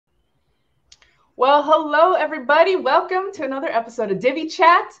Well, hello, everybody. Welcome to another episode of Divi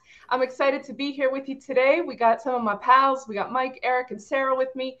Chat. I'm excited to be here with you today. We got some of my pals. We got Mike, Eric, and Sarah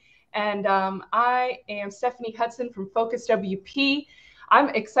with me. And I am Stephanie Hudson from Focus WP. I'm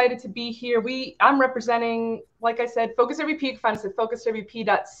excited to be here. I'm representing, like I said, Focus WP. You can find us at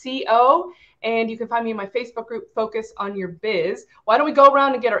focuswp.co. And you can find me in my Facebook group, Focus on Your Biz. Why don't we go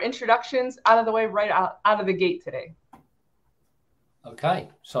around and get our introductions out of the way right out of the gate today? Okay,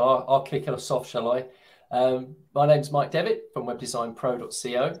 so I'll kick us off, shall I? My name's Mike Devitt from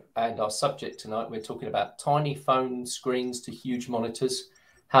webdesignpro.co, and our subject tonight, we're talking about tiny phone screens to huge monitors,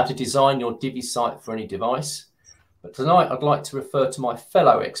 how to design your Divi site for any device. But tonight, I'd like to refer to my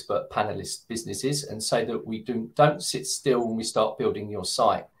fellow expert panelist businesses and say that we don't sit still when we start building your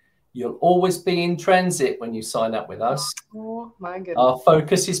site. You'll always be in transit when you sign up with us. Oh, my goodness. Our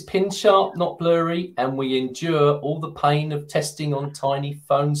focus is pin sharp, not blurry, and we endure all the pain of testing on tiny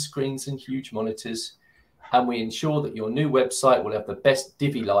phone screens and huge monitors. And we ensure that your new website will have the best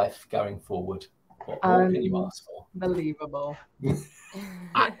Divi life going forward. What more can you ask for? Unbelievable.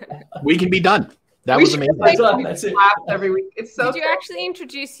 We can be done. That was amazing. That's it. Every week. It's so. Did you actually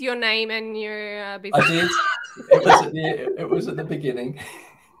introduce your name and your business? I did. It was at the beginning.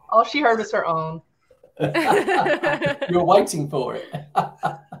 All she heard was her own. You were waiting for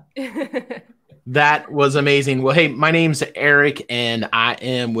it. That was amazing. Well, hey, my name's Eric, and I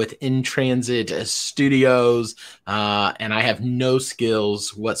am with In Transit Studios, and I have no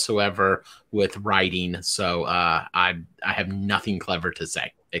skills whatsoever with writing, so I have nothing clever to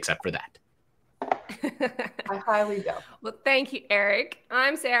say except for that. I highly doubt. Well, thank you, Eric.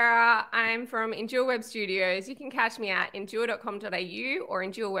 I'm Sarah. I'm from Endure Web Studios. You can catch me at endure.com.au or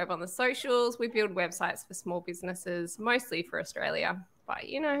Endure Web on the socials. We build websites for small businesses, mostly for Australia. But,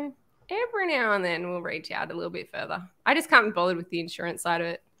 you know, every now and then we'll reach out a little bit further. I just can't be bothered with the insurance side of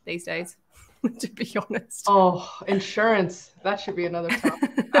it these days, to be honest. Oh, insurance. That should be another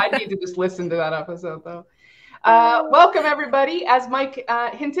topic. I need to just listen to that episode, though. Welcome, everybody. As Mike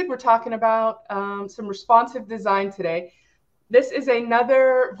hinted, we're talking about some responsive design today. This is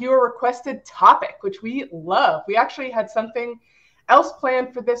another viewer-requested topic, which we love. We actually had something else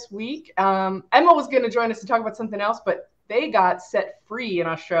planned for this week. Emma was going to join us to talk about something else, but they got set free in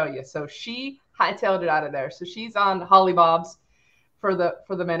Australia, so she hightailed it out of there. So she's on Hollybobs for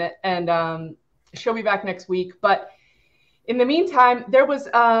the minute, and she'll be back next week. But in the meantime, there was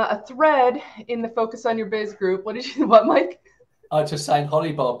a thread in the Focus on Your Biz group. What, Mike? I was just saying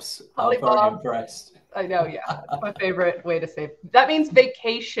Hollybobs. I'm very impressed. I know, yeah. That's my favorite way to say it. That means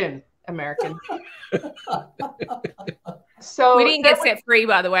vacation, American. So we didn't get set free,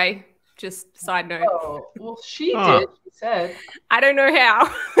 by the way. Just side note. Oh, well, she did. She said. I don't know how.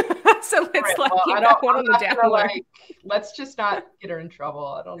 So let's keep that one on the down low. Let's just not get her in trouble.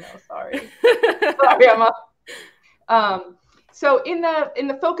 I don't know. Sorry. Sorry, Emma. So in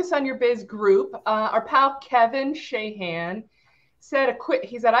the Focus on Your Biz group, our pal Kevin Shahan said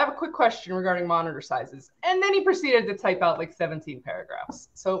he said, I have a quick question regarding monitor sizes. And then he proceeded to type out like 17 paragraphs.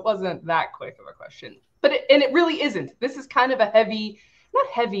 So it wasn't that quick of a question, but it really isn't. This is kind of a heavy, not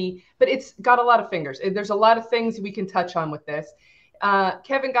heavy, but it's got a lot of fingers. There's a lot of things we can touch on with this.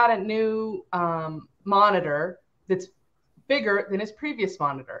 Kevin got a new monitor that's bigger than his previous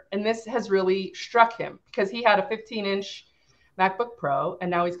monitor. And this has really struck him because he had a 15-inch MacBook Pro, and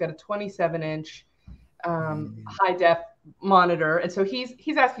now he's got a 27-inch high def monitor. And so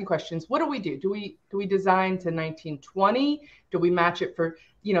he's asking questions. What do we do? Do we design to 1920? Do we match it for,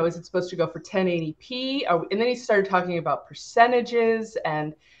 is it supposed to go for 1080p? And then he started talking about percentages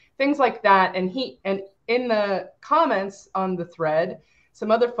and things like that. And in the comments on the thread, some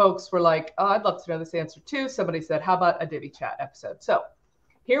other folks were like, oh, I'd love to know this answer too. Somebody said, how about a Divi Chat episode? So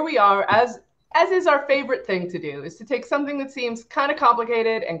here we are, as is our favorite thing to do, is to take something that seems kind of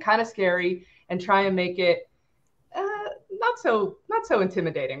complicated and kind of scary and try and make it not so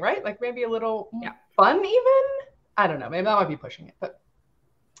intimidating, right? Like maybe a little fun even? I don't know. Maybe that might be pushing it. But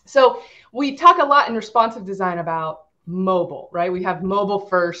so we talk a lot in responsive design about mobile, right? We have mobile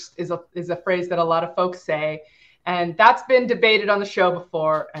first is a phrase that a lot of folks say. And that's been debated on the show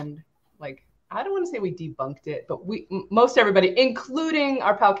before. And like, I don't want to say we debunked it, but most everybody, including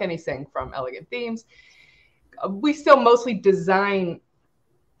our pal Kenny Singh from Elegant Themes, we still mostly design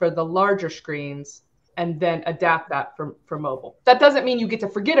for the larger screens and then adapt that for mobile. That doesn't mean you get to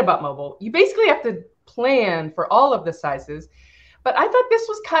forget about mobile. You basically have to plan for all of the sizes. But I thought this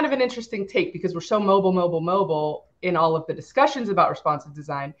was kind of an interesting take because we're so mobile in all of the discussions about responsive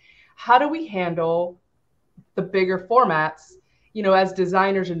design. How do we handle the bigger formats? As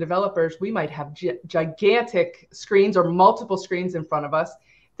designers and developers, we might have gigantic screens or multiple screens in front of us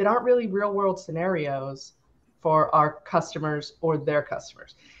that aren't really real world scenarios for our customers or their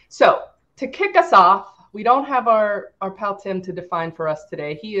customers. So to kick us off, we don't have our pal Tim to define for us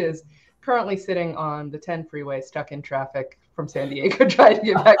today. He is currently sitting on the 10 freeway stuck in traffic from San Diego trying to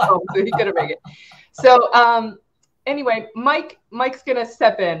get back home, so he couldn't make it. So anyway, Mike's gonna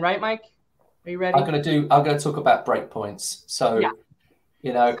step in, right, Mike? Are you ready? I'm gonna talk about breakpoints. So yeah.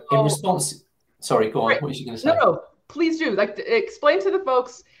 You know, in response, sorry, go on. Right. What was you going to say? No, please do. Like, explain to the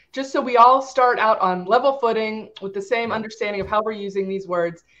folks, just so we all start out on level footing with the same understanding of how we're using these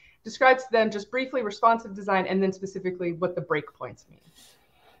words. Describe to them just briefly responsive design, and then specifically what the breakpoints mean.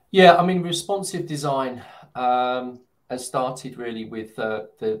 Yeah, I mean, responsive design has started really with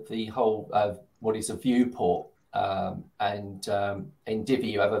the whole what is a viewport, and in Divi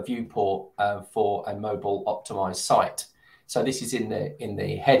you have a viewport for a mobile optimized site. So this is in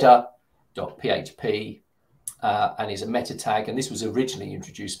the header.php and is a meta tag, and this was originally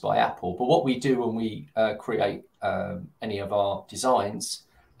introduced by Apple. But what we do when we create any of our designs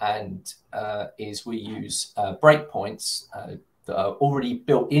is we use breakpoints that are already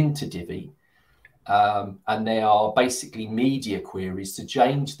built into Divi, and they are basically media queries to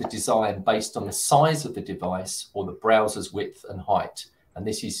change the design based on the size of the device or the browser's width and height. And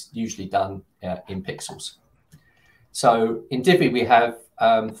this is usually done in pixels. So in Divi, we have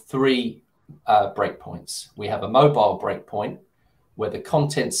 3 breakpoints. We have a mobile breakpoint where the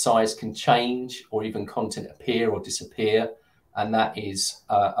content size can change or even content appear or disappear. And that is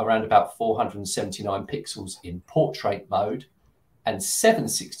around about 479 pixels in portrait mode and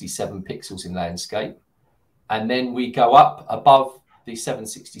 767 pixels in landscape. And then we go up above the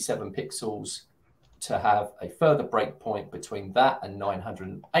 767 pixels to have a further breakpoint between that and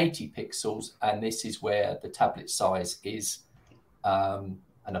 980 pixels. And this is where the tablet size is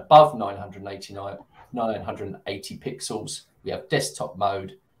and above 980 pixels, we have desktop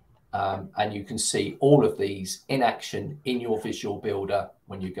mode. And you can see all of these in action in your visual builder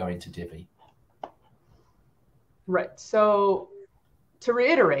when you go into Divi. Right. So to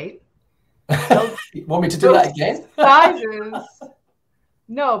reiterate, you want me to do that again? Sizes.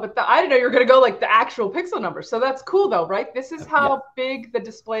 No, but I didn't know you were going to go like the actual pixel numbers. So that's cool though, right? This is how big the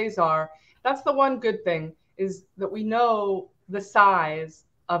displays are. That's the one good thing, is that we know the size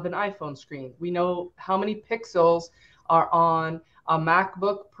of an iPhone screen. We know how many pixels are on a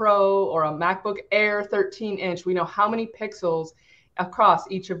MacBook Pro or a MacBook Air 13-inch. We know how many pixels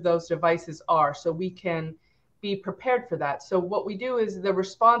across each of those devices are, so we can be prepared for that. So what we do is the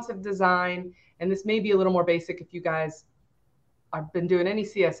responsive design, and this may be a little more basic if you guys I've been doing any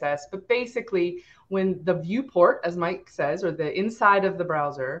CSS, but basically when the viewport, as Mike says, or the inside of the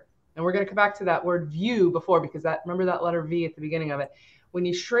browser, and we're going to come back to that word view before, because remember that letter V at the beginning of it, when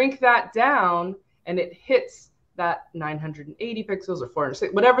you shrink that down and it hits that 980 pixels or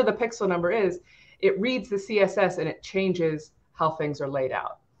 406, whatever the pixel number is, it reads the CSS and it changes how things are laid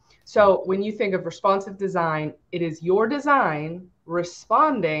out. So when you think of responsive design, it is your design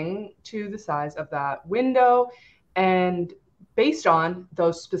responding to the size of that window and based on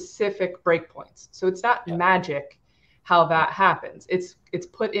those specific breakpoints. So it's not magic how that happens. It's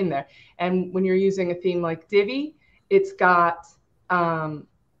put in there. And when you're using a theme like Divi, it's got,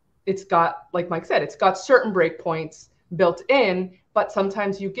 like Mike said, it's got certain breakpoints built in, but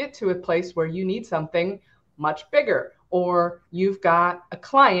sometimes you get to a place where you need something much bigger, or you've got a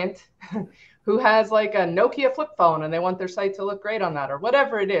client who has like a Nokia flip phone and they want their site to look great on that, or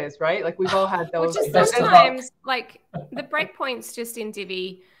whatever it is, right? Like we've all had those. Which is sometimes like the breakpoints just in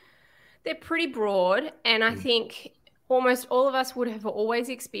Divi, they're pretty broad. And I think almost all of us would have always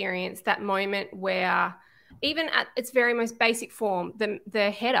experienced that moment where even at its very most basic form, the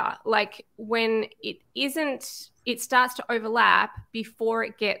header, like when it starts to overlap before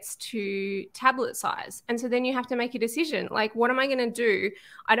it gets to tablet size. And so then you have to make a decision, like, what am I going to do?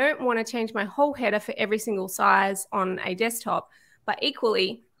 I don't want to change my whole header for every single size on a desktop, but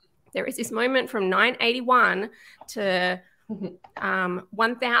equally, there is this moment from 981 to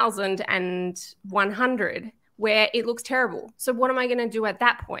 1100 where it looks terrible. So what am I going to do at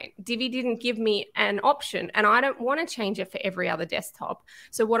that point? Divi didn't give me an option, and I don't want to change it for every other desktop.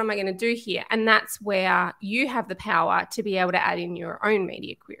 So what am I going to do here? And that's where you have the power to be able to add in your own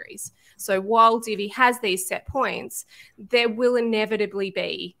media queries. So while Divi has these set points, there will inevitably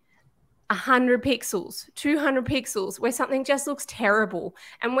be 100 pixels, 200 pixels where something just looks terrible.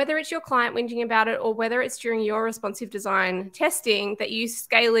 And whether it's your client whinging about it or whether it's during your responsive design testing that you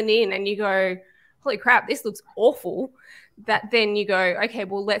scale it in and you go, holy crap, this looks awful, that then you go, okay,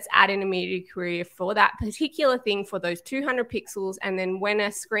 well, let's add in a media query for that particular thing for those 200 pixels. And then when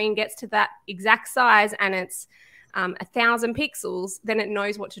a screen gets to that exact size and it's 1,000 pixels, then it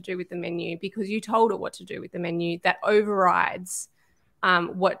knows what to do with the menu because you told it what to do with the menu. That overrides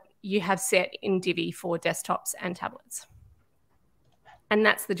what you have set in Divi for desktops and tablets. And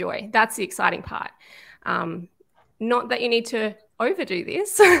that's the joy. That's the exciting part. Not that you need to overdo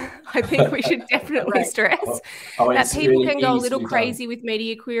this. I think we should definitely stress that people can go a little crazy with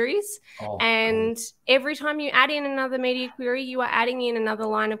media queries. And every time you add in another media query, you are adding in another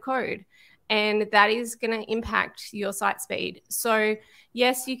line of code. And that is going to impact your site speed. So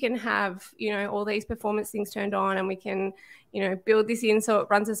yes, you can have, all these performance things turned on, and we can, build this in so it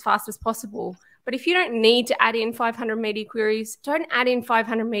runs as fast as possible. But if you don't need to add in 500 media queries, don't add in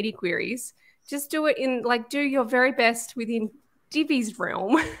 500 media queries. Just do it in, do your very best within Divi's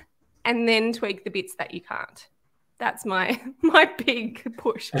realm, and then tweak the bits that you can't. That's my big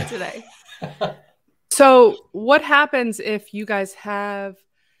push for today. So what happens if you guys have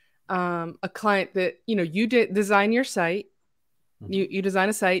a client that, you design your site, you design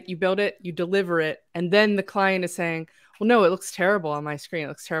a site, you build it, you deliver it, and then the client is saying, well, no, it looks terrible on my screen. It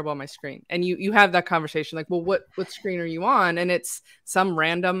looks terrible on my screen. And you have that conversation like, well, what screen are you on? And it's some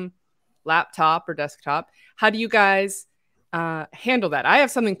random laptop or desktop. How do you guys handle that? I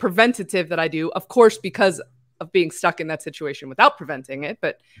have something preventative that I do, of course, because of being stuck in that situation without preventing it.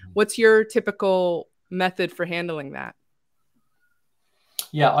 But what's your typical method for handling that?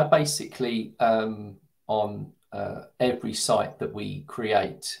 Yeah, I basically, on every site that we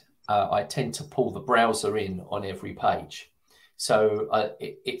create, I tend to pull the browser in on every page. So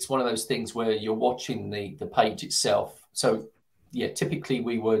it's one of those things where you're watching the page itself. So yeah, typically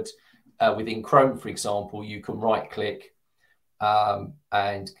we would, within Chrome, for example, you can right click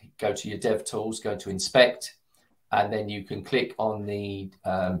and go to your dev tools, go to inspect, and then you can click on the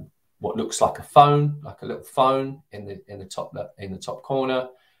what looks like a phone, like a little phone in the top corner,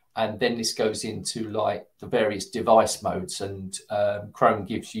 and then this goes into like the various device modes, and Chrome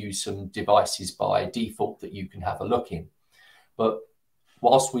gives you some devices by default that you can have a look in. But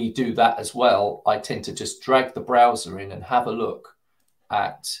whilst we do that as well, I tend to just drag the browser in and have a look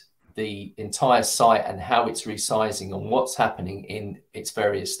at the entire site and how it's resizing and what's happening in its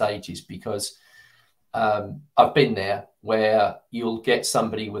various stages, because I've been there where you'll get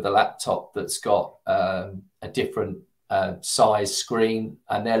somebody with a laptop that's got a different size screen,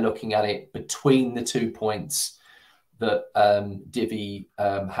 and they're looking at it between the 2 points that Divi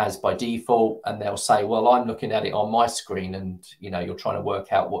has by default, and they'll say, well, I'm looking at it on my screen, and you're trying to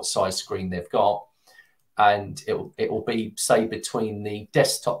work out what size screen they've got, and it will be, say, between the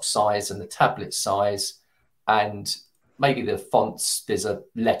desktop size and the tablet size, and maybe the fonts, there's a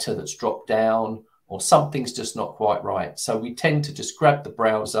letter that's dropped down or something's just not quite right. So we tend to just grab the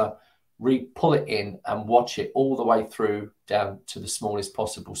browser, pull it in and watch it all the way through down to the smallest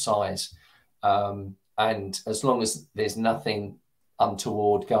possible size. And as long as there's nothing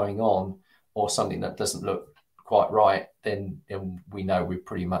untoward going on or something that doesn't look quite right, then we know we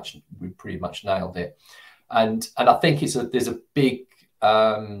pretty much nailed it. And I think there's a big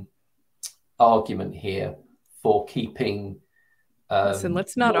argument here for keeping. Listen,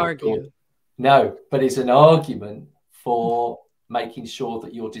 let's not argue. No, but it's an argument for making sure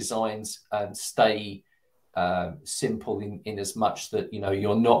that your designs stay simple in as much that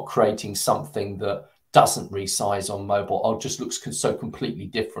you're not creating something that doesn't resize on mobile or just looks so completely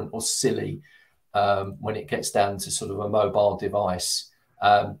different or silly when it gets down to sort of a mobile device,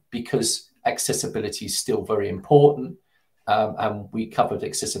 because accessibility is still very important. And we covered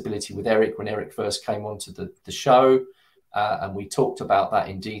accessibility with Eric when Eric first came onto the show. And we talked about that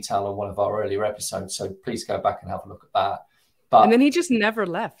in detail on one of our earlier episodes. So please go back and have a look at that. But, and then he just never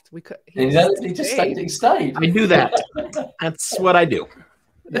left. He just stayed. I do that. That's what I do.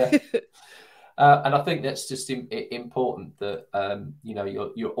 Yeah. And I think that's just important that,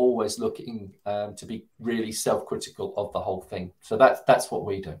 you're always looking to be really self-critical of the whole thing. So that's what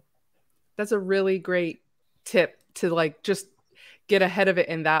we do. That's a really great tip to just get ahead of it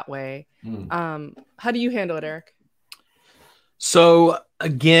in that way. How do you handle it, Eric? So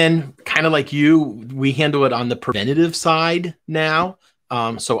again, kind of like you, we handle it on the preventative side now.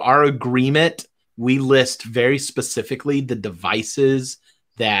 So our agreement, we list very specifically the devices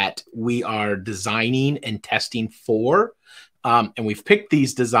that we are designing and testing for. And we've picked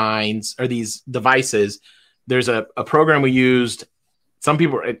these designs or these devices. There's a program we used. Some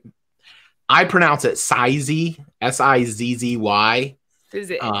people, I pronounce it Sizzy, S-I-Z-Z-Y. Do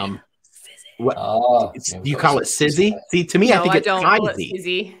you call it Sizzy? See, to me, no, I think it's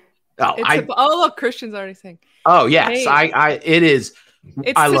Sizzy. Look, Christian's already saying. Oh yes, hey. It is.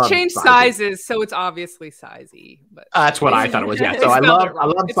 It's to change sizes, so it's obviously Sizzy. But that's what I thought it was. Yeah, so I love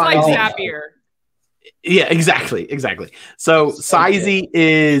It's Sizzy. like Zapier. Yeah, exactly. So Sizey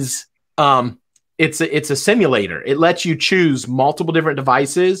is it's a simulator. It lets you choose multiple different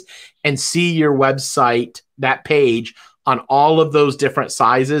devices and see your website, that page, on all of those different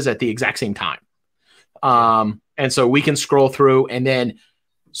sizes at the exact same time. And so we can scroll through, and then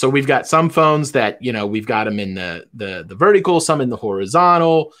so we've got some phones that, we've got them in the vertical, some in the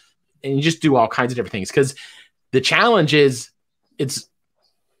horizontal, and you just do all kinds of different things. Because the challenge is, it's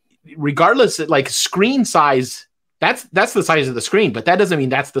regardless, like screen size, that's the size of the screen, but that doesn't mean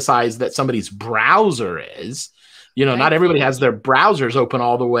that's the size that somebody's browser is. Not everybody has their browsers open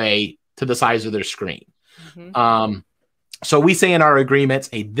all the way to the size of their screen. So we say in our agreements,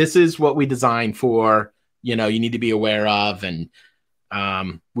 hey, this is what we designed for, you need to be aware of. And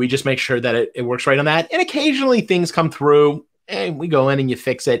we just make sure that it works right on that. And occasionally things come through and we go in and you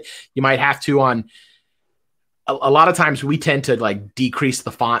fix it. You might have to a lot of times we tend to like decrease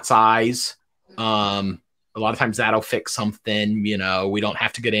the font size. A lot of times that'll fix something, we don't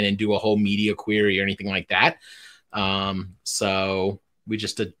have to get in and do a whole media query or anything like that. So we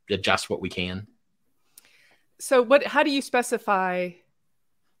just adjust what we can. So how do you specify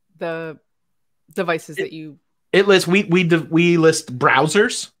the devices that you... It lists, we list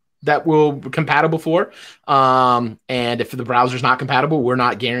browsers that we're compatible for. And if the browser's not compatible, we're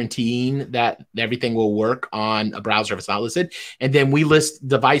not guaranteeing that everything will work on a browser if it's not listed. And then we list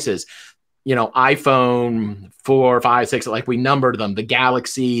devices, iPhone 4, 5, 6, like we numbered them, the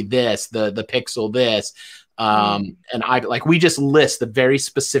Galaxy, this, the Pixel, this. And we just list the very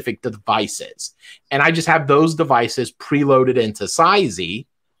specific devices, and I just have those devices preloaded into Sizey.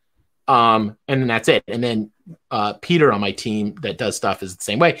 And then that's it. And then Peter on my team that does stuff is the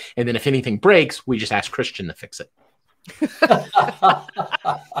same way. And then if anything breaks, we just ask Christian to fix it.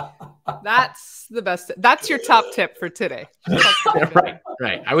 That's the best. That's your top tip for today.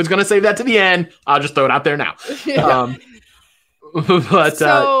 Right. I was going to save that to the end. I'll just throw it out there now.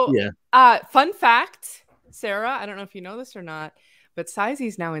 Fun fact, Sarah, I don't know if you know this or not, but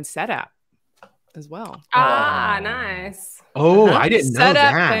Sizey's now in Setapp as well. Nice. Oh, I didn't know Setapp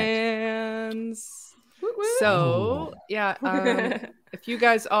that. Fans. So, if you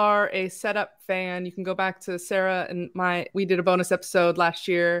guys are a Setapp fan, you can go back to Sarah and we did a bonus episode last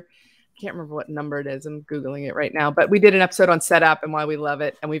year. I can't remember what number it is. I'm Googling it right now, but we did an episode on Setapp and why we love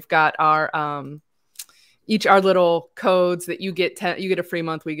it. And we've got our each our little codes that you get. You get a free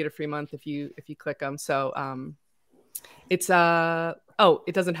month. We get a free month if you click them. So it's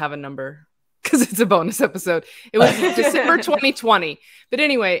it doesn't have a number because it's a bonus episode. It was December 2020. But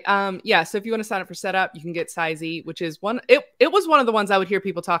anyway, so if you want to sign up for Setapp, you can get Sizey, which is one. It was one of the ones I would hear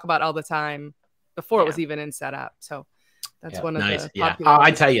people talk about all the time before it was even in Setapp. So that's one of the popular ones.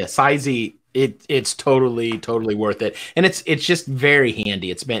 I tell you, Sizey, it's totally worth it, and it's just very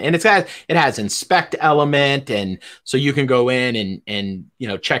handy. It has inspect element, and so you can go in and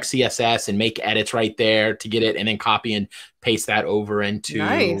check CSS and make edits right there to get it, and then copy and paste that over into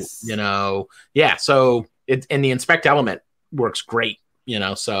So it, and the inspect element works great,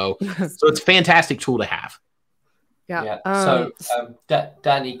 so it's a fantastic tool to have.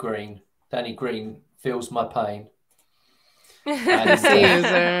 Danny Green feels my pain. And,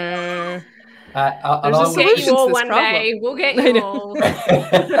 user. We'll get you all one day. We'll get you all.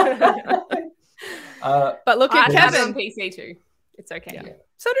 But look at Kevin on PC too. It's okay. Yeah.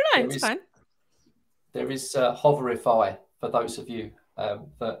 So did I. It's fine. There is Hoverify for those of you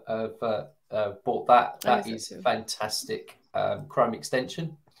that have bought that. That is fantastic Chrome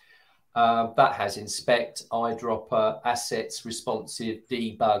extension. That has inspect, eyedropper, assets, responsive,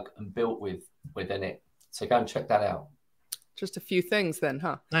 debug, and built within it. So go and check that out. Just a few things then,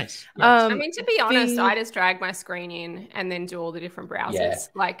 huh? Nice. I mean, to be honest, I just drag my screen in and then do all the different browsers.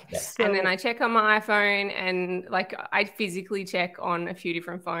 And then I check on my iPhone and I physically check on a few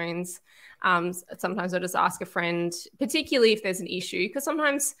different phones. Sometimes I'll just ask a friend, particularly if there's an issue, because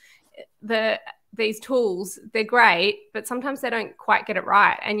sometimes these tools, they're great, but sometimes they don't quite get it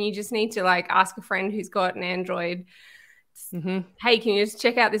right. And you just need to ask a friend who's got an Android, hey, can you just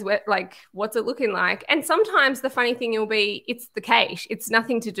check out this web, what's it looking like? And sometimes the funny thing will be it's the cache. It's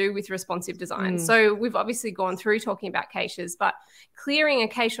nothing to do with responsive design. So we've obviously gone through talking about caches, but clearing a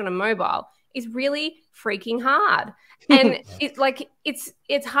cache on a mobile is really freaking hard. And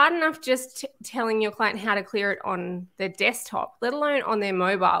it's hard enough just telling your client how to clear it on their desktop, let alone on their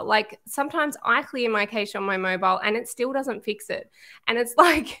mobile. Sometimes I clear my cache on my mobile and it still doesn't fix it. And it's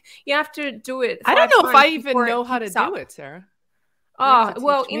you have to do it. I don't know if I even know how to do it, Sarah. Oh,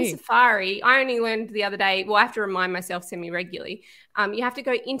 well, in Safari, I only learned the other day, well, I have to remind myself semi-regularly. You have to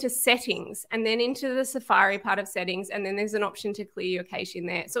go into settings and then into the Safari part of settings, and then there's an option to clear your cache in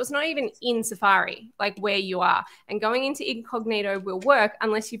there. So it's not even in Safari, like where you are. And going into incognito will work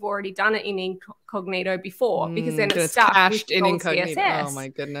unless you've already done it in incognito before, because then it's stuck cached in incognito. CSS. Oh my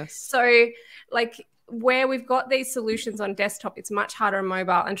goodness. So like where we've got these solutions on desktop, it's much harder on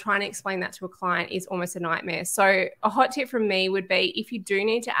mobile, and trying to explain that to a client is almost a nightmare. So a hot tip from me would be, if you do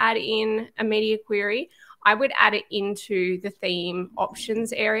need to add in a media query, I would add it into the theme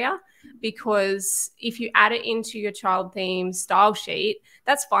options area, because if you add it into your child theme style sheet,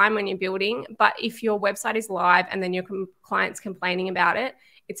 that's fine when you're building. But if your website is live and then your client's complaining about it,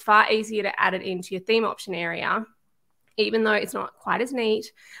 it's far easier to add it into your theme option area, even though it's not quite as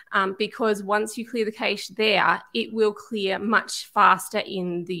neat, because once you clear the cache there, it will clear much faster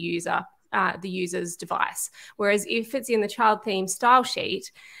in the user's device. Whereas if it's in the child theme style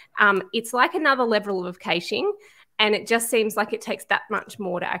sheet, it's like another level of caching, and it just seems like it takes that much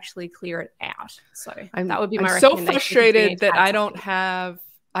more to actually clear it out. So that would be my recommendation. I'm so frustrated that I don't have...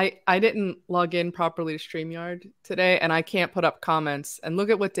 I didn't log in properly to StreamYard today, and I can't put up comments. And look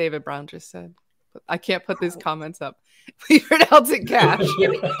at what David Brown just said. I can't put these comments up. Leave it else in cache.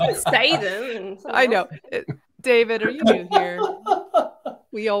 You can say them. I know. David, are you new here?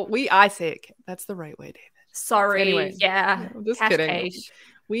 I say it. That's the right way, David. Sorry. Anyway, yeah. Just kidding.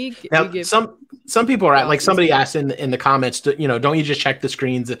 We give some people are like, somebody asked in the comments, don't you just check the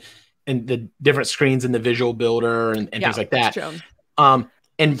screens and the different screens in the visual builder and things like that?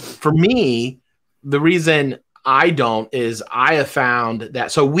 And for me, the reason I don't is I have found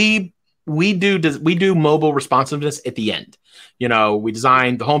that, so we do mobile responsiveness at the end. We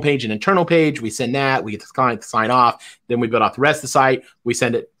design the homepage and internal page. We send that. We get the client to sign off. Then we build out the rest of the site. We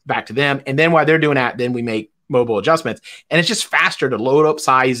send it back to them. And then while they're doing that, then we make mobile adjustments. And it's just faster to load up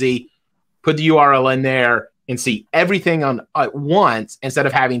Sizey, put the URL in there, and see everything on at once, instead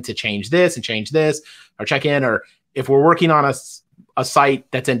of having to change this or check in. Or if we're working on a site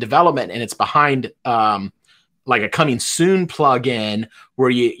that's in development and it's behind like a coming soon plugin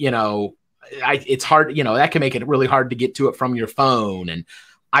where it's hard, that can make it really hard to get to it from your phone. And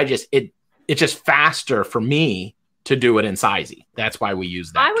it's just faster for me to do it in Sizey. That's why we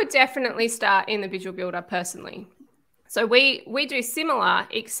use that. I would definitely start in the Visual Builder personally. So we do similar,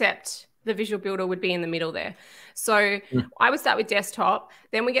 except the Visual Builder would be in the middle there. So I would start with desktop.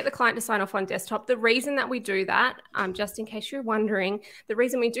 Then we get the client to sign off on desktop. The reason that we do that, just in case you're wondering, the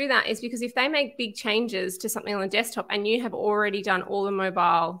reason we do that is because if they make big changes to something on the desktop and you have already done all the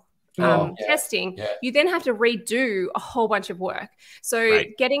mobile testing, you then have to redo a whole bunch of work. So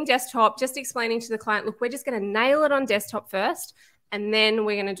getting desktop, just explaining to the client, look, we're just going to nail it on desktop first, and then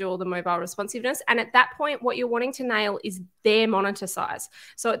we're going to do all the mobile responsiveness. And at that point, what you're wanting to nail is their monitor size.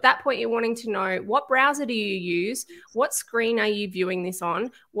 So at that point, you're wanting to know, what browser do you use? What screen are you viewing this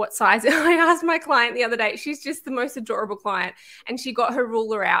on? What size? I asked my client the other day, she's just the most adorable client, and she got her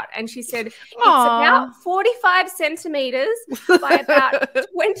ruler out and she said, it's about 45 centimeters by about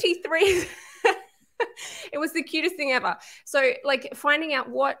 23. It was the cutest thing ever. So like finding out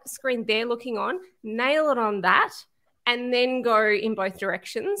what screen they're looking on, nail it on that, and then go in both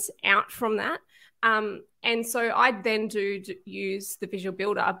directions out from that. And so I then do use the Visual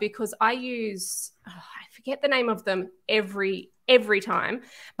Builder, because I use, I forget the name of them every time,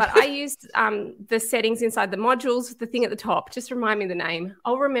 but I use the settings inside the modules, the thing at the top. Just remind me the name.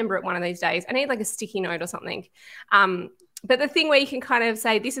 I'll remember it one of these days. I need like a sticky note or something. But the thing where you can kind of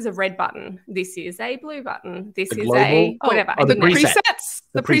say, this is a red button, this is a blue button, this is a whatever. The presets.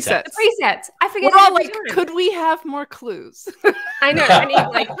 The presets. I forget. We're all like, could we have more clues? I know. I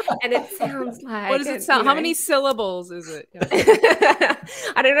need and it sounds like. What does it sound? How many syllables is it?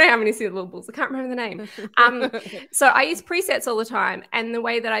 I don't know how many syllables. I can't remember the name. So I use presets all the time, and the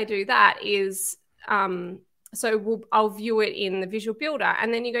way that I do that is. I'll view it in the Visual Builder,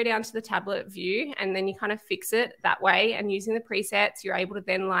 and then you go down to the tablet view, and then you kind of fix it that way. And using the presets, you're able to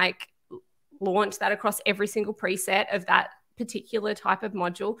then like launch that across every single preset of that particular type of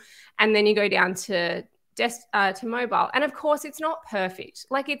module. And then you go down to mobile. And of course, it's not perfect.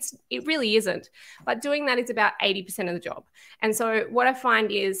 Like it really isn't. But doing that is about 80% of the job. And so what I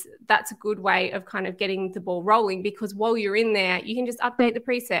find is that's a good way of kind of getting the ball rolling, because while you're in there, you can just update the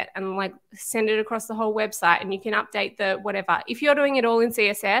preset and like send it across the whole website, and you can update the whatever. If you're doing it all in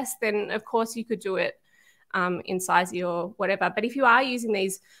CSS, then of course you could do it in Sizey or whatever. But if you are using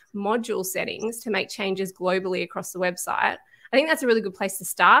these module settings to make changes globally across the website, I think that's a really good place to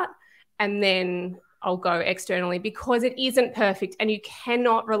start. And then I'll go externally, because it isn't perfect, and you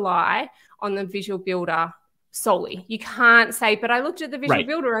cannot rely on the Visual Builder solely. You can't say, but I looked at the visual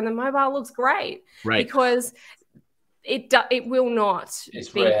builder and the mobile looks great. Right. Because it will not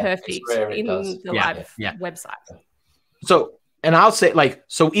be rare. perfect in the live website. So, and I'll say, like,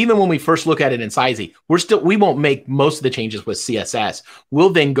 so even when we first look at it in Sizey, we won't make most of the changes with CSS.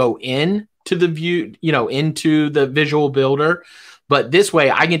 We'll then go in to the view, into the visual builder. But this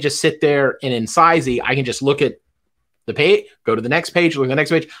way I can just sit there and in Sizey, I can just look at the page, go to the next page, look at the next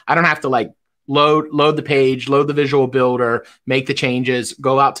page. I don't have to like load the page, load the visual builder, make the changes,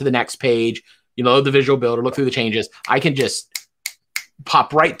 go out to the next page, load the visual builder, look through the changes. I can just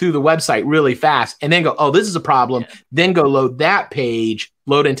pop right through the website really fast and then go, oh, this is a problem. Yeah. Then go load that page,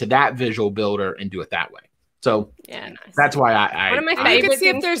 load into that visual builder and do it that way. So nice. That's why I one of my favorite you can see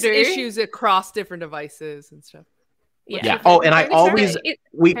if things there's issues across different devices and stuff. Yeah. Oh, and I always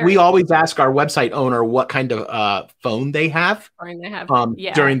we always ask our website owner what kind of phone they have. During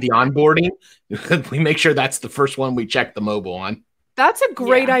the onboarding. We make sure that's the first one we check the mobile on. That's a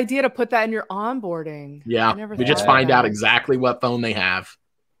great idea to put that in your onboarding. Yeah, we just find out exactly what phone they have.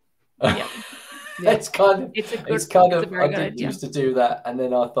 Yeah. It's kind of I did used to do that, and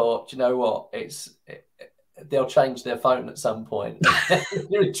then I thought, you know what, they'll change their phone at some point.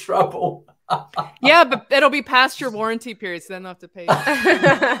 You're in trouble. Yeah, but it'll be past your warranty period, so then they'll have to pay.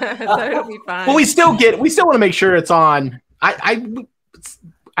 So it'll be fine. Well, we still want to make sure it's on. I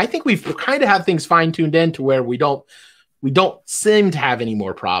think we've kind of have things fine tuned in to where we don't seem to have any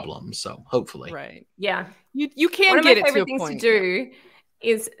more problems. So hopefully, right? Yeah, you can get it to a point. One of my favorite things to do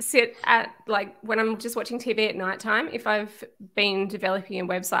is sit at, like, when I'm just watching TV at nighttime. If I've been developing a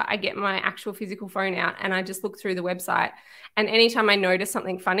website, I get my actual physical phone out and I just look through the website. And anytime I notice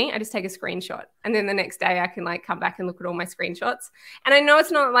something funny, I just take a screenshot. And then the next day I can like come back and look at all my screenshots. And I know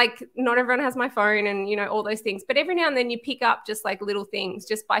it's not like, not everyone has my phone and, all those things, but every now and then you pick up just like little things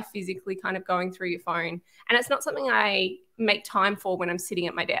just by physically kind of going through your phone. And it's not something I make time for when I'm sitting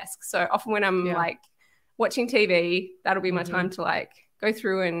at my desk. So often when I'm like watching TV, that'll be my time to like go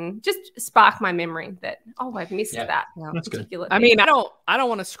through and just spark my memory that, I've missed that particular thing. I mean, I don't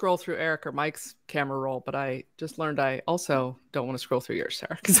want to scroll through Eric or Mike's camera roll, but I just learned I also don't want to scroll through yours,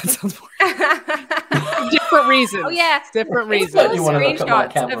 Sarah, because that sounds boring. Different reasons. Oh yeah, different reasons.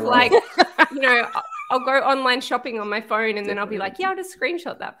 Screenshots of like, I'll go online shopping on my phone and then I'll be like, I'll just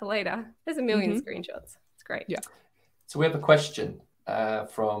screenshot that for later. There's a million screenshots. It's great. Yeah. So we have a question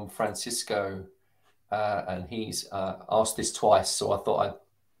from Francisco. And he's asked this twice, so I thought I'd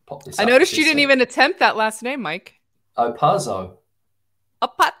pop this up. I noticed you didn't even attempt that last name, Mike. Opazo.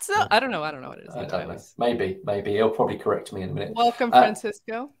 Opazzo? I don't know what it is. I don't know. Maybe. He'll probably correct me in a minute. Welcome,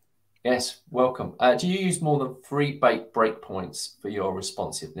 Francisco. Yes, welcome. Do you use more than 3 breakpoints for your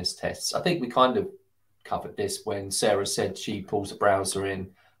responsiveness tests? I think we kind of covered this when Sarah said she pulls a browser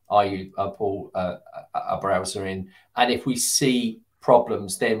in. I pull a browser in. And if we see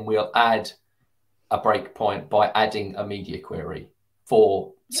problems, then we'll add a breakpoint by adding a media query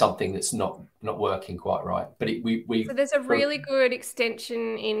for something that's not working quite right. But so there's a really good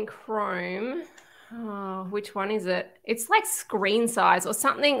extension in Chrome. Oh, which one is it? It's like screen size or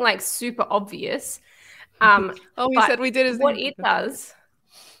something like super obvious. We said we did what it does.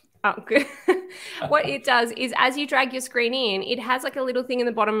 Oh, good. What it does is as you drag your screen in, it has like a little thing in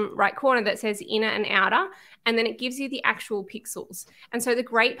the bottom right corner that says inner and outer, and then it gives you the actual pixels. And so the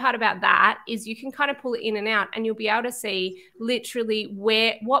great part about that is you can kind of pull it in and out and you'll be able to see literally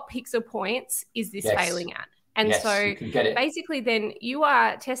what pixel points is this failing at. And so basically then you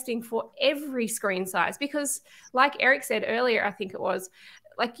are testing for every screen size because like Eric said earlier, I think it was,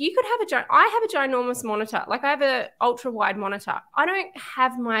 like you could have I have a ginormous monitor. Like I have an ultra wide monitor. I don't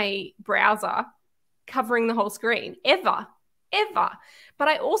have my browser covering the whole screen ever. But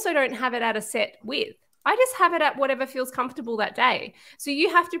I also don't have it at a set width. I just have it at whatever feels comfortable that day. So you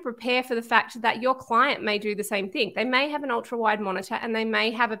have to prepare for the fact that your client may do the same thing. They may have an ultra wide monitor and they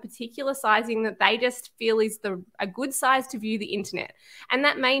may have a particular sizing that they just feel is a good size to view the internet. And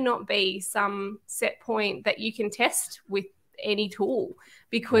that may not be some set point that you can test with any tool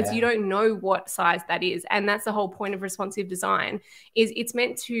because you don't know what size that is. And that's the whole point of responsive design is it's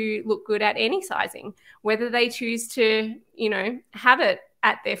meant to look good at any sizing, whether they choose to, have it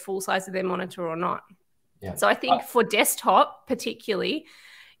at their full size of their monitor or not. Yeah. So I think for desktop particularly,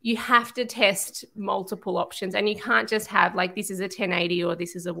 you have to test multiple options and you can't just have like, this is a 1080 or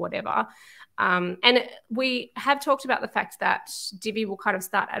this is a whatever. And we have talked about the fact that Divi will kind of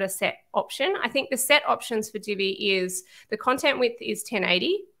start at a set option. I think the set options for Divi is the content width is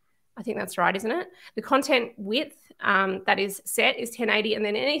 1080. I think that's right, isn't it? The content width that is set is 1080, and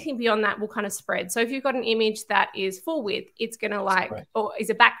then anything beyond that will kind of spread. So if you've got an image that is full width, it's going to or is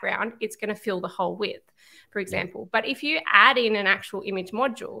a background, it's going to fill the whole width. for example. But if you add in an actual image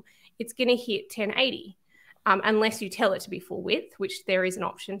module, it's going to hit 1080. Unless you tell it to be full width, which there is an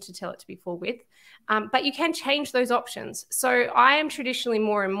option to tell it to be full width. But you can change those options. So I am traditionally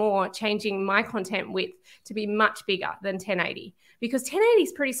more and more changing my content width to be much bigger than 1080 because 1080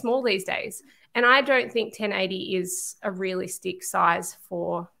 is pretty small these days. And I don't think 1080 is a realistic size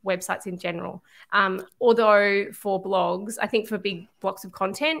for websites in general. Although for blogs, I think for big blocks of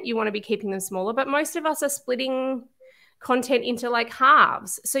content, you want to be keeping them smaller. But most of us are splitting content into like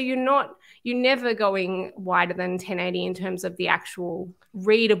halves. So you're never going wider than 1080 in terms of the actual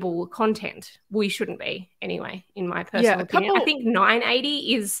readable content. We shouldn't be anyway, in my personal opinion. I think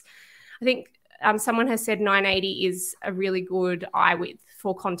 980 is, someone has said 980 is a really good eye width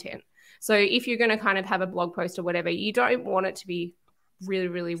for content. So if you're going to kind of have a blog post or whatever, you don't want it to be really,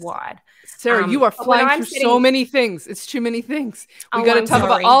 really wide. Sarah, you are flying through so many things. It's too many things. We got to talk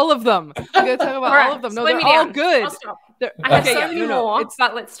about all of them. We got to talk about all of them. No, they're all good. I have so many more,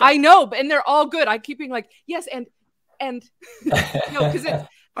 but let's stop. I know, and they're all good. I keep being like, yes, and no, because I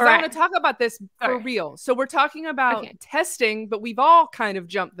want to talk about this for real. So we're talking about testing, but we've all kind of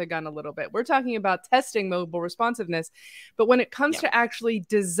jumped the gun a little bit. We're talking about testing mobile responsiveness. But when it comes to actually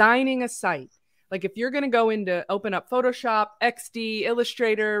designing a site, like if you're going to go into open up Photoshop, XD,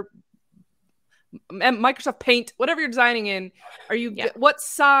 Illustrator, Microsoft Paint, whatever you're designing in, what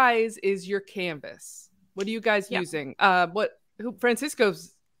size is your canvas? What are you guys using?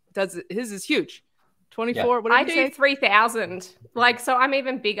 Francisco's does his is huge. 24. What did you say? 3,000. So I'm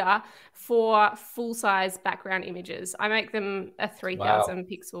even bigger for full size background images. I make them a 3,000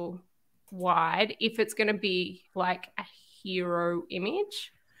 pixel wide if it's going to be like a hero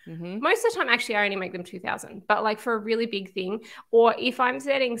image. Most of the time, actually, I only make them 2,000. But like for a really big thing, or if I'm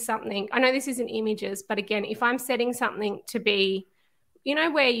setting something, I know this isn't images, but again, if I'm setting something to be,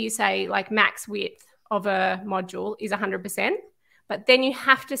 where you say like max width of a module is 100%, but then you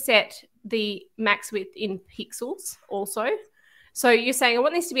have to set the max width in pixels also. So you're saying, I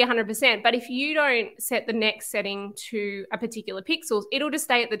want this to be 100%, but if you don't set the next setting to a particular pixels, it'll just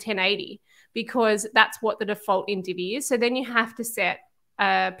stay at the 1080 because that's what the default in Divi is. So then you have to set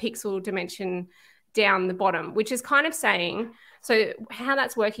a pixel dimension down the bottom, which is kind of saying, so how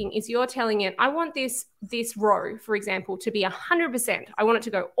that's working is you're telling it, I want this row, for example, to be 100%. I want it to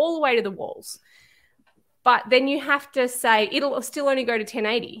go all the way to the walls. But then you have to say it'll still only go to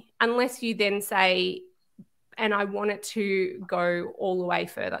 1080 unless you then say, and I want it to go all the way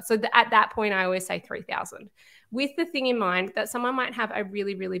further. So at that point, I always say 3,000 with the thing in mind that someone might have a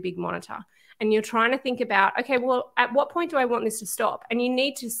really, really big monitor and you're trying to think about, okay, well, at what point do I want this to stop? And you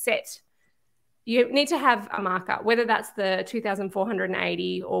need to have a marker, whether that's the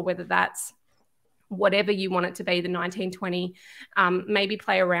 2,480 or whether that's whatever you want it to be, the 1920, maybe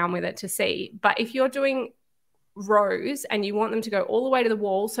play around with it to see. But if you're doing rows and you want them to go all the way to the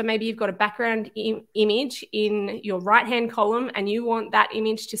wall, so maybe you've got a background image in your right-hand column and you want that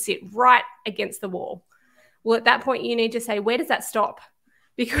image to sit right against the wall. Well, at that point, you need to say, where does that stop?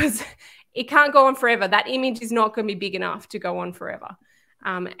 Because it can't go on forever. That image is not going to be big enough to go on forever.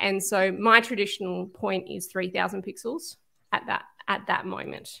 And so my traditional point is 3,000 pixels at that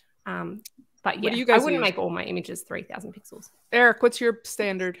moment. But yeah, I wouldn't make all my images 3,000 pixels. Eric, what's your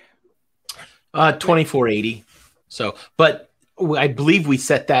standard? 2480. So, but I believe we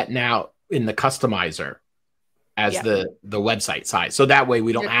set that now in the customizer as the website size. So that way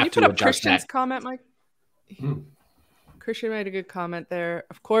we don't have to adjust Christian's that. Comment, Mike? Christian made a good comment there.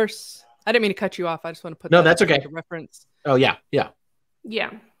 Of course, I didn't mean to cut you off. I just want to put that's okay. Reference. Oh yeah.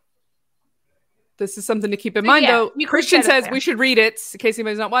 This is something to keep in mind, though. Christian says we should read it in case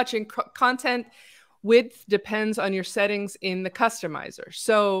anybody's not watching. Content width depends on your settings in the customizer.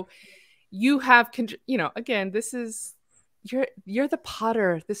 So you have, again, this is, you're the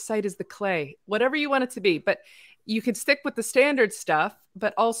potter. This site is the clay, whatever you want it to be. But you can stick with the standard stuff,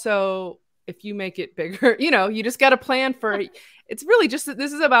 but also if you make it bigger, you just got to plan for it. It's really just,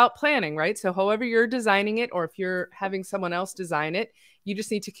 this is about planning, right? So however you're designing it, or if you're having someone else design it, you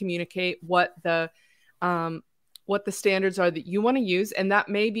just need to communicate what the standards are that you want to use. And that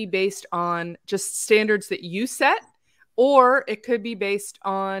may be based on just standards that you set, or it could be based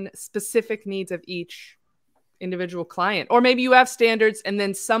on specific needs of each individual client. Or maybe you have standards and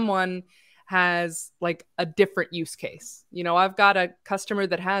then someone has like a different use case. I've got a customer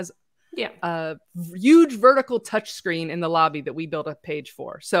that has a huge vertical touch screen in the lobby that we built a page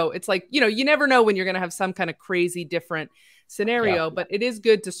for. So it's like, you never know when you're going to have some kind of crazy different scenario, but it is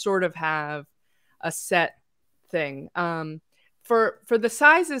good to sort of have a set thing. For the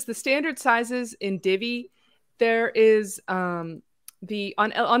sizes, the standard sizes in Divi, there is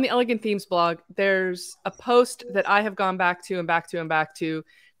on the Elegant Themes blog, there's a post that I have gone back to and back to and back to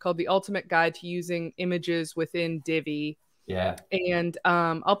called The Ultimate Guide to Using Images Within Divi. Yeah. And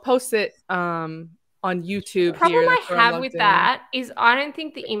I'll post it on YouTube. The problem here. I have with that is I don't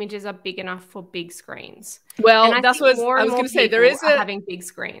think the images are big enough for big screens. Well, and that's what I was going to say. There is having big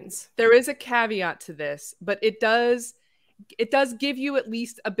screens. There is a caveat to this, but it does give you at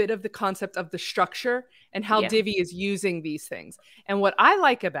least a bit of the concept of the structure and how Divi is using these things. And what I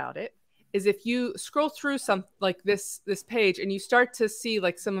like about it is if you scroll through some like this page and you start to see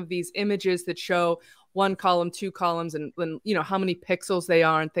like some of these images that show 1 column, 2 columns, and you know how many pixels they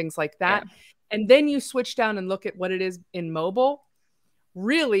are and things like that. Yeah. And then you switch down and look at what it is in mobile.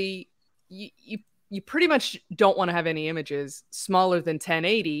 Really, you pretty much don't want to have any images smaller than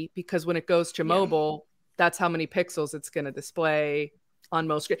 1080 because when it goes to mobile, that's how many pixels it's going to display on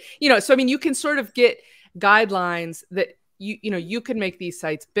most screens. You know, so I mean, you can sort of get guidelines that you can make these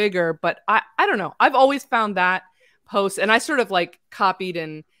sites bigger, but I don't know. I've always found that post, and I sort of like copied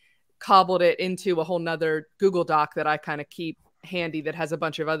and cobbled it into a whole nother Google Doc that I kind of keep handy that has a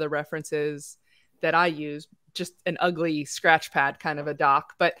bunch of other references that I use, just an ugly scratch pad kind of a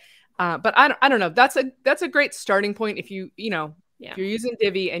doc. But I don't know. That's a great starting point if if you're using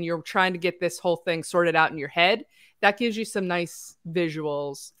Divi and you're trying to get this whole thing sorted out in your head. That gives you some nice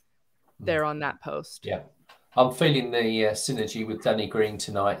visuals there on that post. Yeah, I'm feeling the synergy with Danny Green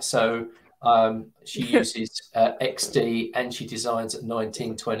tonight. So she uses XD and she designs at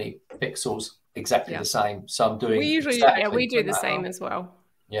 1920 pixels, exactly the same. So I'm doing. We usually we do the same as well.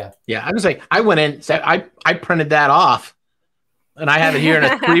 Yeah. Yeah. I was like, I went in, so I printed that off. And I have it here in a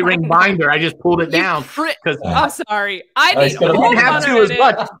 3-ring binder. I just pulled it down. I'm sorry. I didn't have to as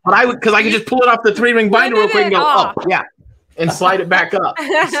much, but because I could just pull it off the 3-ring binder real quick and go, and slide it back up. So.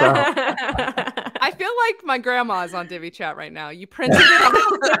 I feel like my grandma is on Divi Chat right now. You printed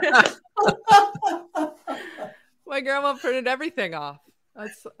it off. My grandma printed everything off.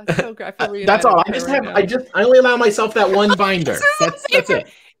 That's so great. That's all. I only allow myself that one binder. That's it.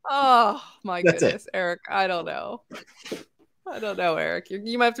 Oh my goodness, Eric. I don't know, Eric.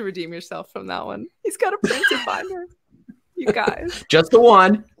 You might have to redeem yourself from that one. He's got a printed binder. You guys. Just the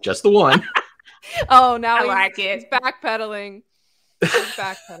one. Oh, now I like it. He's backpedaling.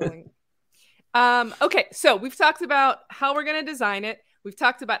 Okay, so we've talked about how we're going to design it. We've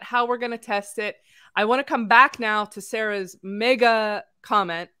talked about how we're going to test it. I want to come back now to Sarah's mega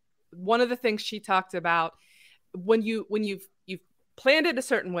comment. One of the things she talked about when you've planned it a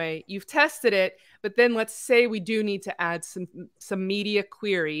certain way, you've tested it, but then let's say we do need to add some media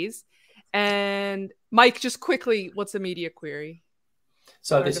queries. And Mike, just quickly, what's a media query?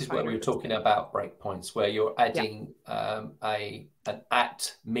 So this is where we were talking about breakpoints, where you're adding an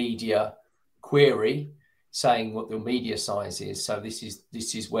 @media query, saying what the media size is. So this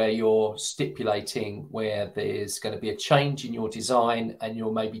is where you're stipulating where there's going to be a change in your design, and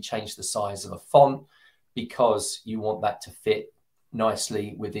you'll maybe change the size of a font because you want that to fit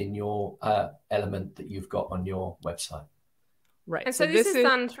nicely within your element that you've got on your website. Right. And so this is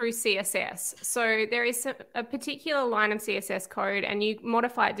done through CSS. So there is a particular line of CSS code, and you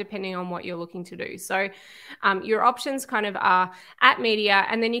modify it depending on what you're looking to do. So your options kind of are @media,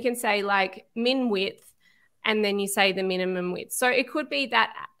 and then you can say like min width, and then you say the minimum width. So it could be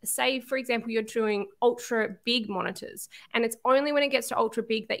that, say, for example, you're doing ultra big monitors, and it's only when it gets to ultra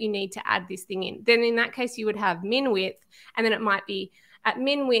big that you need to add this thing in. Then in that case, you would have min width, and then it might be at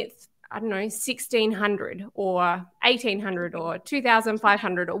min width, I don't know, 1600 or 1800 or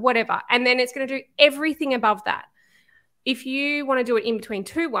 2500 or whatever. And then it's going to do everything above that. If you want to do it in between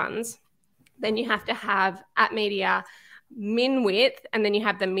two ones, then you have to have @media min width, and then you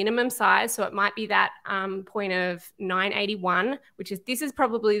have the minimum size. So it might be that point of 981, this is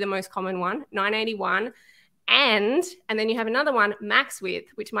probably the most common one, 981. And then you have another one, max width,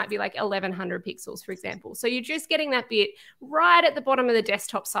 which might be like 1100 pixels, for example. So you're just getting that bit right at the bottom of the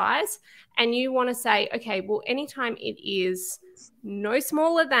desktop size. And you want to say, okay, well, anytime it is no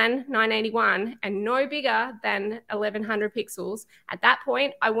smaller than 981 and no bigger than 1100 pixels, at that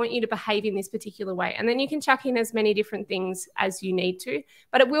point, I want you to behave in this particular way. And then you can chuck in as many different things as you need to,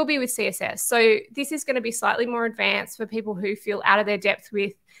 but it will be with CSS. So this is going to be slightly more advanced for people who feel out of their depth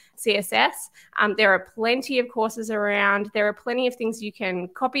with CSS. There are plenty of courses around. There are plenty of things you can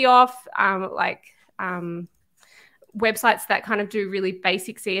copy off, websites that kind of do really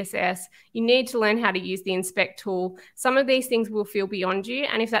basic CSS. You need to learn how to use the inspect tool. Some of these things will feel beyond you.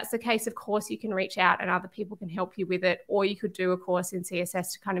 And if that's the case, of course, you can reach out and other people can help you with it. Or you could do a course in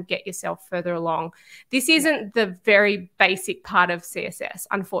CSS to kind of get yourself further along. This isn't the very basic part of CSS,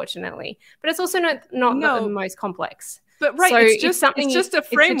 unfortunately, but it's also not the most complex. But right, So it's just a it's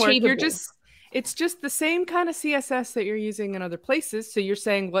framework. achievable. It's just the same kind of CSS that you're using in other places. So you're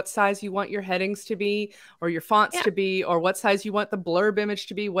saying what size you want your headings to be, or your fonts to be, or what size you want the blurb image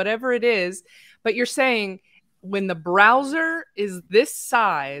to be, whatever it is. But you're saying when the browser is this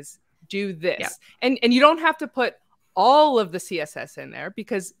size, do this. Yeah. And you don't have to put all of the CSS in there,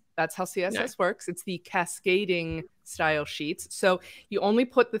 because that's how CSS works. It's the cascading style sheets. So you only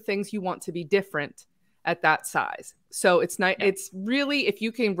put the things you want to be different at that size. So it's not, it's really, if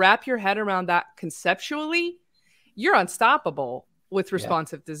you can wrap your head around that conceptually, you're unstoppable with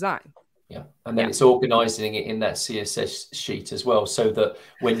responsive design. Yeah. And then it's organizing it in that CSS sheet as well, so that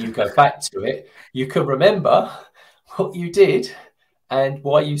when you go back to it, you can remember what you did and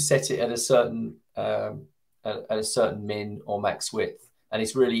why you set it at a certain min or max width. And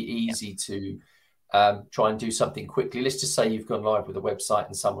it's really easy to try and do something quickly. Let's just say you've gone live with a website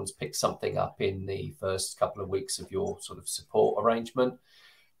and someone's picked something up in the first couple of weeks of your sort of support arrangement,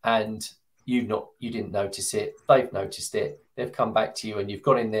 and you didn't notice it. They've noticed it. They've come back to you, and you've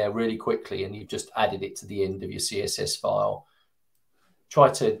gone in there really quickly and you've just added it to the end of your CSS file. Try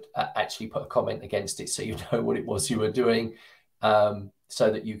to actually put a comment against it so you know what it was you were doing,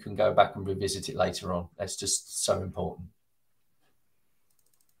 so that you can go back and revisit it later on. That's just so important.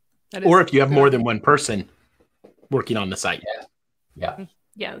 Or if you have more than one person working on the site. Yeah,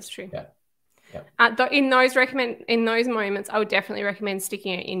 that's true. Yeah. In those moments, I would definitely recommend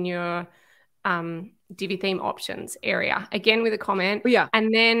sticking it in your Divi theme options area, again with a comment.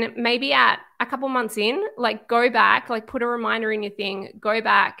 And then maybe at a couple months in, like go back, like put a reminder in your thing, go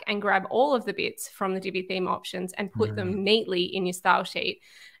back and grab all of the bits from the Divi theme options and put them neatly in your style sheet.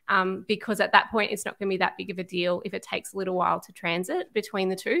 Because at that point, it's not going to be that big of a deal if it takes a little while to transit between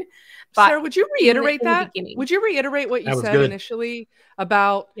the two. But Sarah, would you reiterate that? Would you reiterate what you said initially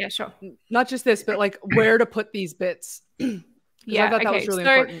about not just this, but like where to put these bits? I thought that was really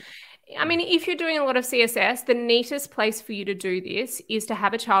important. I mean, if you're doing a lot of CSS, the neatest place for you to do this is to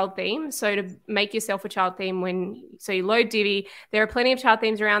have a child theme. So to make yourself a child theme so you load Divi, there are plenty of child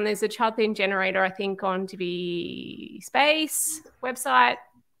themes around. There's a child theme generator, I think, on Divi Space website.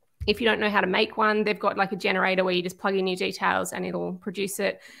 If you don't know how to make one, they've got like a generator where you just plug in your details and it'll produce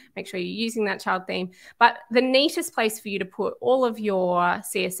it. Make sure you're using that child theme. But the neatest place for you to put all of your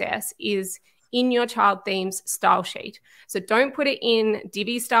CSS is in your child themes style sheet. So don't put it in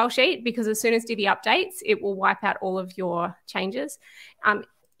Divi style sheet, because as soon as Divi updates, it will wipe out all of your changes.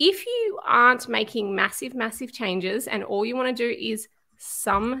 If you aren't making massive, massive changes and all you want to do is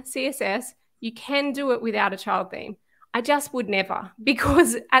some CSS, you can do it without a child theme. I just would never,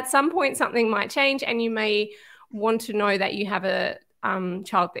 because at some point something might change and you may want to know that you have a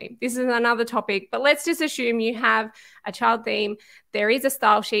child theme. This is another topic, but let's just assume you have a child theme. There is a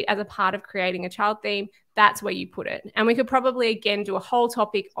style sheet as a part of creating a child theme. That's where you put it. And we could probably, again, do a whole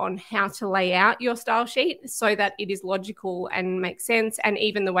topic on how to lay out your style sheet so that it is logical and makes sense. And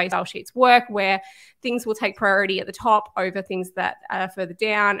even the way style sheets work, where things will take priority at the top over things that are further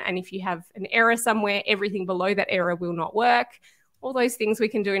down. And if you have an error somewhere, everything below that error will not work. All those things we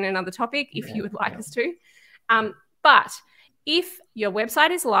can do in another topic if you would like us to. But if your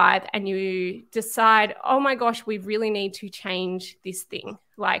website is live and you decide, oh my gosh, we really need to change this thing,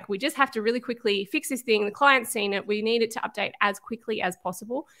 like we just have to really quickly fix this thing, the client's seen it, we need it to update as quickly as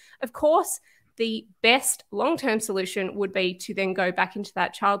possible. Of course, the best long-term solution would be to then go back into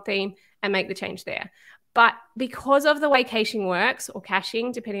that child theme and make the change there. But because of the way caching works, or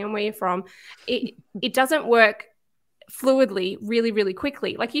caching, depending on where you're from, it doesn't work fluidly really, really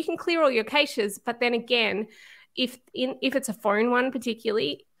quickly. Like you can clear all your caches, but then again, if it's a phone one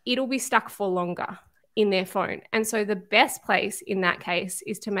particularly, it'll be stuck for longer in their phone. And so the best place in that case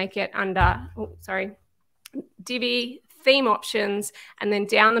is to make it under, Divi theme options, and then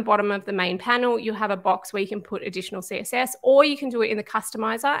down the bottom of the main panel, you'll have a box where you can put additional CSS, or you can do it in the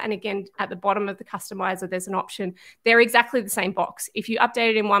customizer. And again, at the bottom of the customizer, there's an option. They're exactly the same box. If you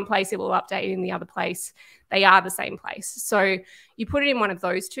update it in one place, it will update it in the other place. They are the same place. So you put it in one of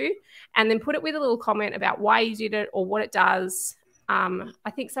those two, and then put it with a little comment about why you did it or what it does.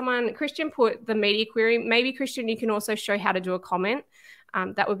 I think Christian put the media query. Maybe Christian, you can also show how to do a comment.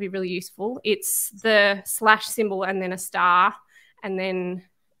 That would be really useful. It's the / symbol and then a star. And then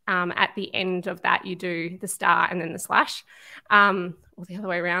at the end of that, you do the star and then the / or the other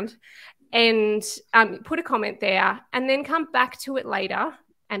way around. And put a comment there, and then come back to it later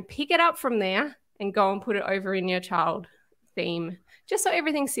and pick it up from there and go and put it over in your child theme, just so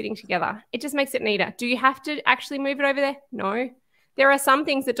everything's sitting together. It just makes it neater. Do you have to actually move it over there? No. There are some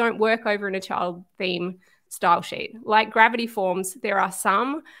things that don't work over in a child theme style sheet, like gravity forms. There are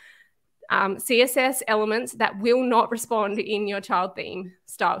some CSS elements that will not respond in your child theme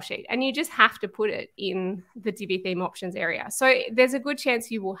style sheet. And you just have to put it in the Divi theme options area. So there's a good chance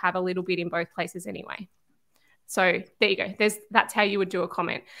you will have a little bit in both places anyway. So there you go. That's how you would do a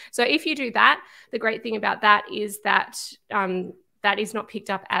comment. So if you do that, the great thing about that is that that is not picked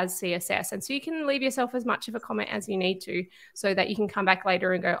up as CSS. And so you can leave yourself as much of a comment as you need to so that you can come back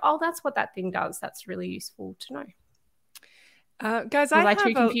later and go, oh, that's what that thing does. That's really useful to know. Guys, was that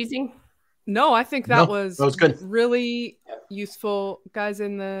too confusing? No, I think that was good. Really useful. Guys,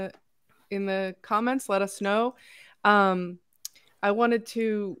 in the comments, let us know. I wanted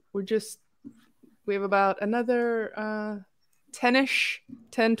to, we have about another 10,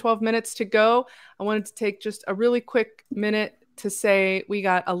 12 minutes to go. I wanted to take just a really quick minute to say we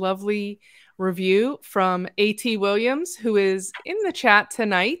got a lovely review from A.T. Williams, who is in the chat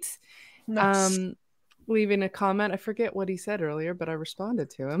tonight. Nice. Leaving a comment. I forget what he said earlier, but I responded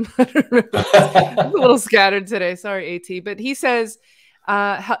to him. I'm a little scattered today. Sorry, AT. But he says,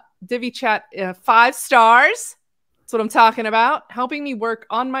 Divi Chat 5 stars. That's what I'm talking about. Helping me work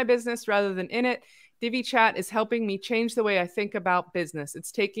on my business rather than in it. Divi Chat is helping me change the way I think about business.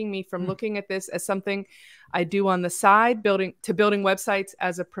 It's taking me from looking at this as something I do on the side, building websites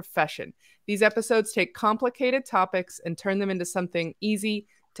as a profession. These episodes take complicated topics and turn them into something easy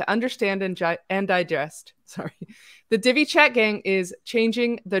to understand and digest. Sorry. The Divi Chat gang is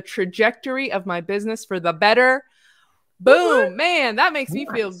changing the trajectory of my business for the better. Boom, man, that makes me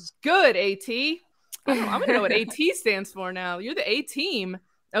feel good, AT. I'm going to know what AT stands for now. You're the A-team.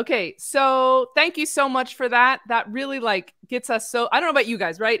 Okay, so thank you so much for that. That really gets us so, I don't know about you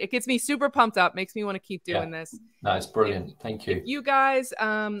guys, right? It gets me super pumped up, makes me want to keep doing this. No, it's brilliant. Thank you. If you guys,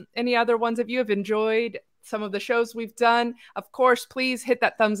 any other ones of you have enjoyed some of the shows we've done, of course, please hit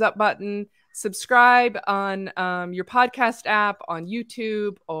that thumbs up button, subscribe on your podcast app, on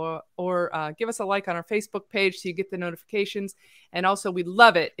YouTube, or give us a like on our Facebook page so you get the notifications. And also, we'd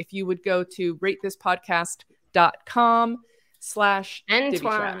love it if you would go to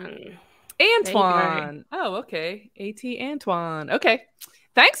ratethispodcast.com/Antoine. Antoine. Oh, okay. AT Antoine. Okay.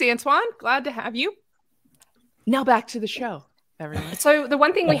 Thanks, Antoine. Glad to have you. Now back to the show. Everyone. So the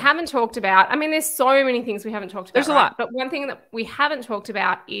one thing we haven't talked about, I mean, there's so many things we haven't talked about. There's a lot. But one thing that we haven't talked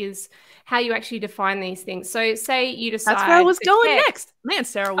about is how you actually define these things. So say you decide. That's where I was going next. Man,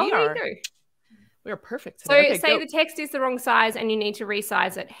 Sarah, we are perfect today. So okay, say the text is the wrong size and you need to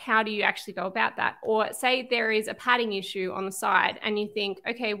resize it. How do you actually go about that? Or say there is a padding issue on the side and you think,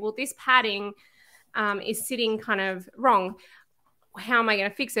 okay, well, this padding is sitting kind of wrong. How am I going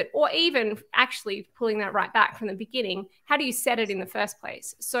to fix it? Or even actually pulling that right back from the beginning, how do you set it in the first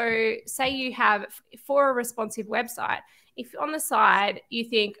place? So say you have, for a responsive website, if on the side you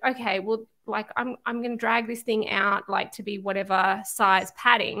think, okay, well, I'm going to drag this thing out to be whatever size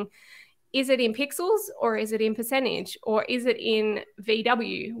padding. Is it in pixels or is it in percentage? Or is it in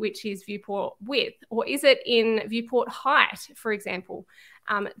VW, which is viewport width? Or is it in viewport height, for example?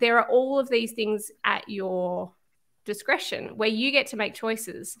 There are all of these things at your discretion where you get to make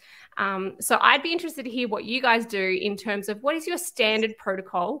choices. So I'd be interested to hear what you guys do in terms of what is your standard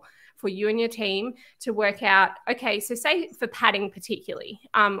protocol for you and your team to work out, okay, so say for padding particularly,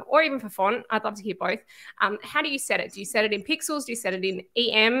 or even for font, I'd love to hear both. How do you set it? Do you set it in pixels? Do you set it in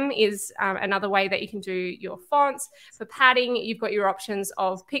EM is another way that you can do your fonts. For padding, you've got your options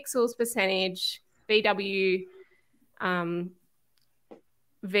of pixels, percentage, VW,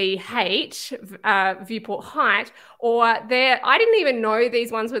 VH, viewport height, or there, I didn't even know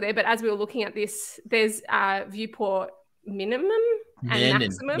these ones were there, but as we were looking at this, there's viewport minimum and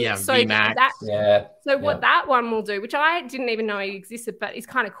maximum. Yeah, so VMAX. What that one will do, which I didn't even know existed, but it's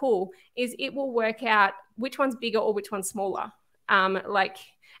kind of cool, is it will work out which one's bigger or which one's smaller.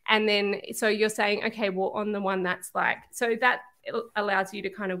 And then, so you're saying, okay, well, on the one that's so that allows you to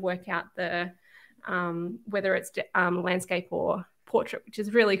kind of work out the, whether it's landscape or portrait, which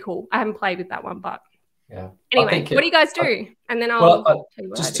is really cool. I haven't played with that one, but anyway, what do you guys do? And then I'll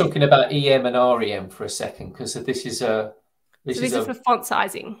just talking about EM and REM for a second, because this is for font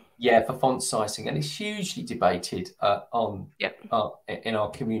sizing. Yeah, for font sizing, and it's hugely debated in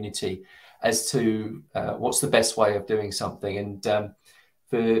our community as to what's the best way of doing something. And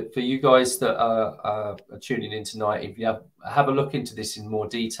for you guys that are tuning in tonight, if you have a look into this in more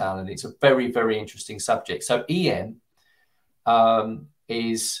detail, and it's a very, very interesting subject. So EM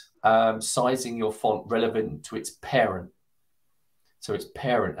is sizing your font relevant to its parent, so its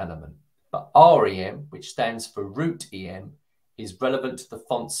parent element. But REM, which stands for root EM, is relevant to the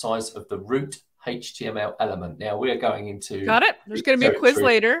font size of the root HTML element. Now we are going into Got it. There's going to be a quiz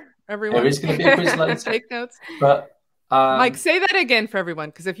later, everyone. There is going to be a quiz later. Take notes. But Mike, say that again for everyone,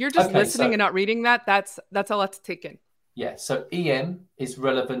 because if you're just listening and not reading that, that's a lot to take in. Yeah, so EM is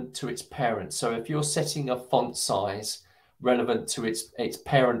relevant to its parent. So if you're setting a font size relevant to its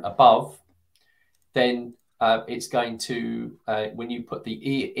parent above, then it's going to, when you put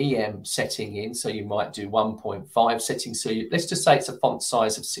the EM setting in, so you might do 1.5 setting. So let's just say it's a font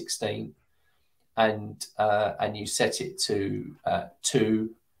size of 16, and you set it to 2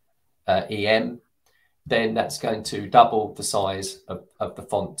 EM, then that's going to double the size of the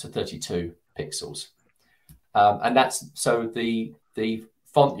font to 32 pixels. And that's, so the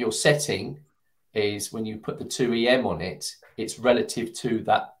font you're setting is, when you put the 2 EM on it, it's relative to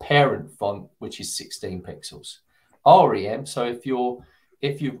that parent font, which is 16 pixels. REM, so if you're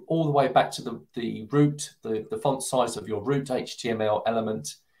all the way back to the root, the font size of your root HTML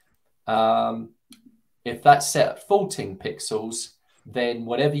element, if that's set at 14 pixels, then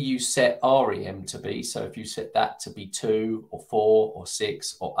whatever you set REM to be, so if you set that to be 2 or 4 or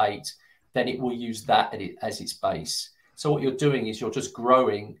 6 or 8, then it will use that as its base. So what you're doing is you're just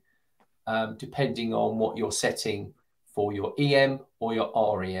growing depending on what you're setting for your EM or your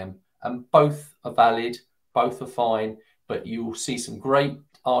REM. And both are valid, both are fine, but you'll see some great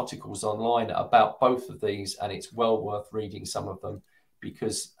articles online about both of these, and it's well worth reading some of them,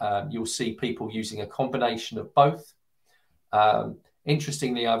 because you'll see people using a combination of both.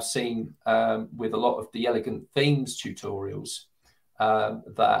 Interestingly, I've seen with a lot of the Elegant Themes tutorials,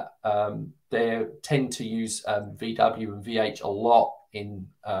 that they tend to use VW and VH a lot in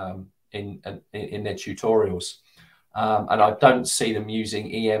their tutorials, and I don't see them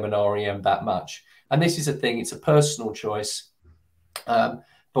using EM and REM that much. And this is a thing; it's a personal choice. But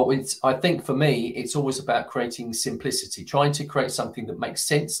I think for me, it's always about creating simplicity, trying to create something that makes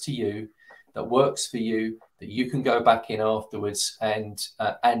sense to you, that works for you, that you can go back in afterwards and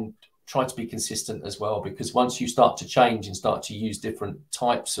try to be consistent as well. Because once you start to change and start to use different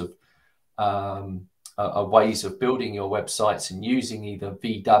types of ways of building your websites and using either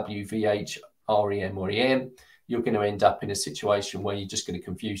VW, VH, REM or EM, you're going to end up in a situation where you're just going to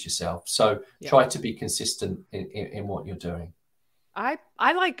confuse yourself. So try to be consistent in what you're doing. I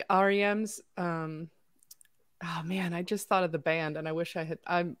like REMs. Oh man, I just thought of the band, and I wish I had.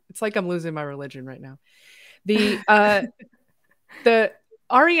 It's like I'm losing my religion right now. The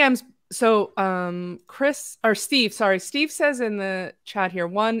REMs. So Steve says in the chat here,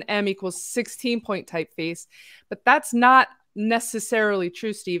 1M equals 16 point typeface, but that's not necessarily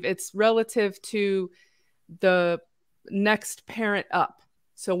true, Steve. It's relative to the next parent up.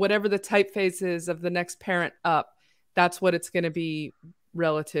 So whatever the typeface is of the next parent up, that's what it's going to be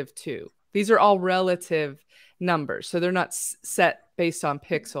relative to. These are all relative numbers, so they're not set based on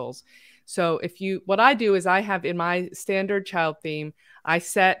pixels. So what I do is I have in my standard child theme, I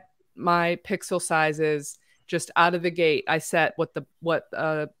set my pixel sizes just out of the gate. I set what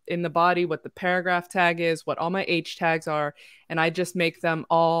in the body, what the paragraph tag is, what all my H tags are, and I just make them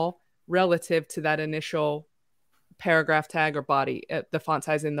all relative to that initial paragraph tag or body, the font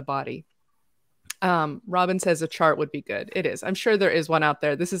size in the body. Robin says a chart would be good. It is. I'm sure there is one out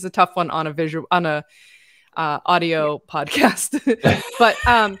there. This is a tough one on a audio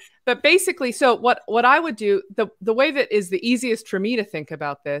podcast. But basically, so what I would do, the way that is the easiest for me to think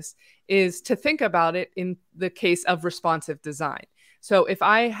about this is to think about it in the case of responsive design. So if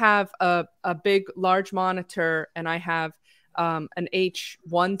I have a big, large monitor and I have an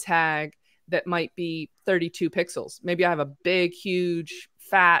H1 tag that might be 32 pixels, maybe I have a big, huge,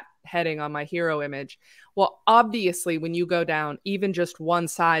 fat heading on my hero image. Well, obviously, when you go down even just one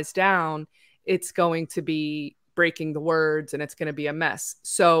size down, it's going to be breaking the words and it's going to be a mess.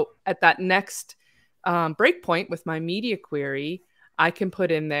 So at that next breakpoint with my media query, I can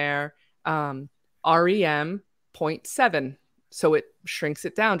put in there REM 0.7. So it shrinks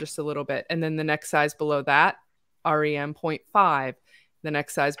it down just a little bit. And then the next size below that, REM 0.5. The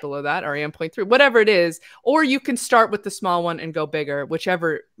next size below that, REM 0.3, whatever it is. Or you can start with the small one and go bigger,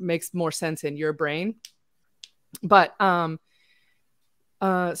 whichever makes more sense in your brain. But so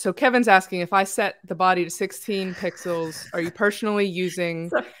Kevin's asking, if I set the body to 16 pixels, are you personally using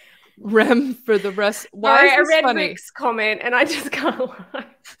REM for the rest? Why is this I read funny? Rick's comment and I just can't lie.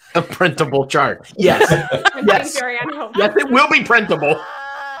 A printable chart. Yes. Yes. Very unhelpful. Yes, it will be printable.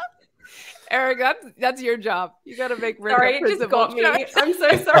 Eric, that's your job. You got to make Rick. Sorry, it just got me. I'm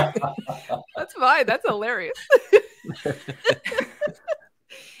so sorry. That's fine. That's hilarious.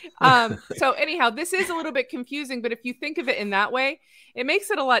 So anyhow, this is a little bit confusing, but if you think of it in that way, it makes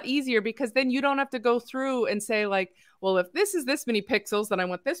it a lot easier, because then you don't have to go through and say like, well, if this is this many pixels, then I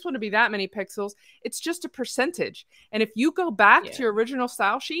want this one to be that many pixels. It's just a percentage. And if you go back to your original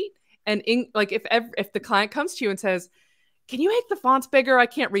style sheet And like if the client comes to you and says, "Can you make the fonts bigger? I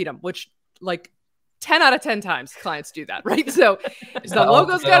can't read them," which like 10 out of 10 times clients do that, right? So the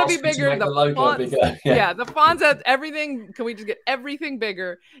logo's got to be bigger. The logo fonts, bigger. yeah, the fonts, everything. Can we just get everything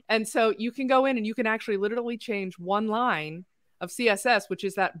bigger? And so you can go in and you can actually literally change one line of CSS, which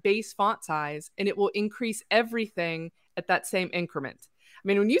is that base font size, and it will increase everything at that same increment. I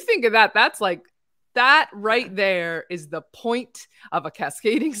mean, when you think of that, that's like, that right there is the point of a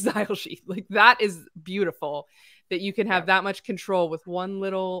cascading style sheet. Like, that is beautiful that you can have that much control with one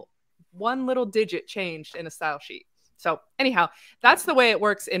little digit changed in a style sheet. So anyhow, that's the way it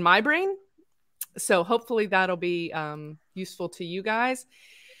works in my brain. So hopefully that'll be useful to you guys.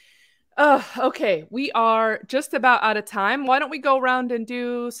 Okay, we are just about out of time. Why don't we go around and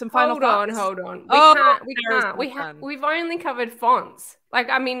do some final thoughts? Hold on. We can't. We've only covered fonts. Like,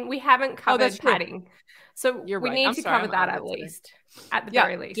 I mean, we haven't covered padding. So we need to cover that at least. At the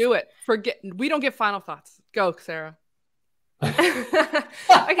very least. Do it. We don't get final thoughts. Go, Sarah.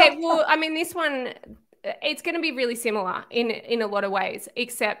 Okay, well, I mean, this one, it's going to be really similar in a lot of ways,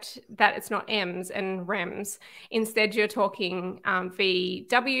 except that it's not M's and REMs. Instead, you're talking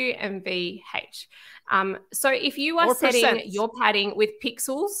VW and VH. So if you are setting your padding with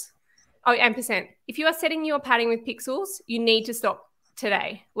pixels, and percent, if you are setting your padding with pixels, you need to stop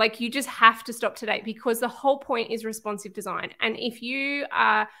today. Like, you just have to stop today, because the whole point is responsive design. And if you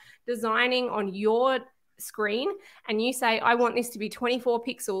are designing on your screen and you say, I want this to be 24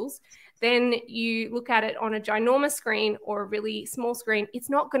 pixels, then you look at it on a ginormous screen or a really small screen, it's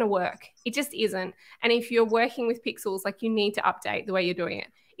not going to work. It just isn't. And if you're working with pixels, like, you need to update the way you're doing it.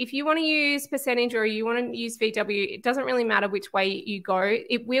 If you want to use percentage or you want to use VW, it doesn't really matter which way you go.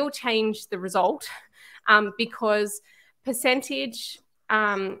 It will change the result because percentage,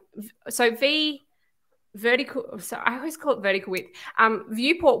 so vertical, so I always call it vertical width.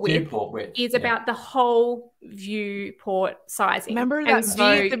 Viewport width is about the whole viewport sizing. Remember that V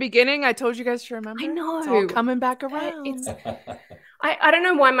at the beginning? I told you guys to remember. I know. It's all coming back around. I don't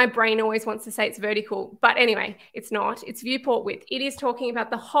know why my brain always wants to say it's vertical, but anyway, it's not. It's viewport width. It is talking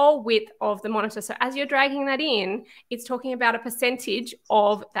about the whole width of the monitor. So as you're dragging that in, it's talking about a percentage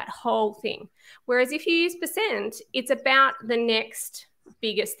of that whole thing. Whereas if you use percent, it's about the next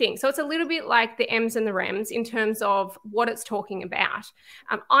biggest thing. So it's a little bit like the M's and the REMs in terms of what it's talking about.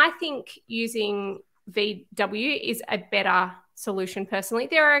 I think using VW is a better solution personally.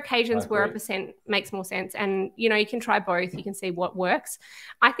 There are occasions where a percent makes more sense, and you can try both. You can see what works.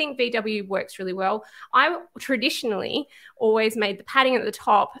 I think VW works really well. I traditionally always made the padding at the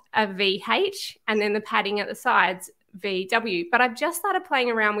top a VH and then the padding at the sides VW, but I've just started playing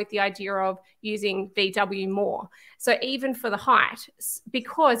around with the idea of using VW more. So even for the height,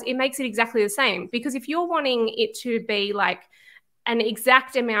 because it makes it exactly the same. Because if you're wanting it to be like an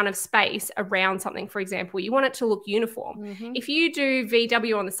exact amount of space around something, for example, you want it to look uniform. Mm-hmm. If you do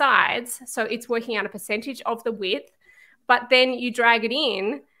VW on the sides, so it's working out a percentage of the width, but then you drag it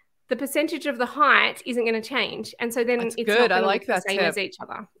in, the percentage of the height isn't going to change. And so then it's not going to look the same as each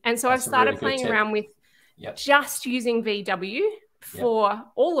other. And so I've started playing around with just using VW for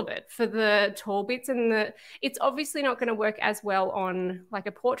all of it, for the tall bits, and it's obviously not going to work as well on like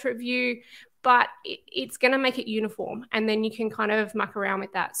a portrait view, but it's going to make it uniform, and then you can kind of muck around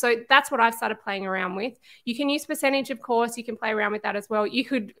with that. So that's what I've started playing around with. You can use percentage, of course. You can play around with that as well. You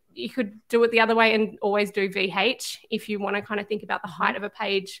could do it the other way and always do VH if you want to kind of think about the height of a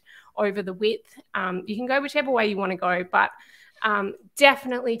page over the width. You can go whichever way you want to go, but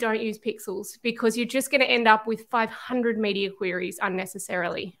definitely don't use pixels, because you're just going to end up with 500 media queries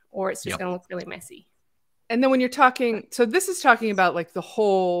unnecessarily, or it's just going to look really messy. And then when you're talking, so this is talking about like the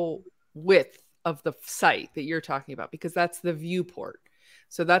whole width of the site that you're talking about, because that's the viewport.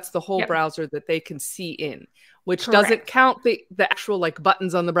 So that's the whole browser that they can see in, which doesn't count the actual like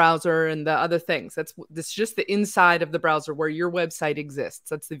buttons on the browser and the other things. That's just the inside of the browser where your website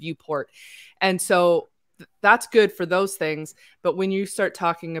exists. That's the viewport. And so that's good for those things. But when you start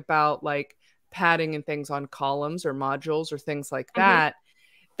talking about like padding and things on columns or modules or things like that,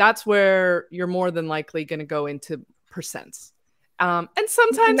 that's where you're more than likely going to go into percents. And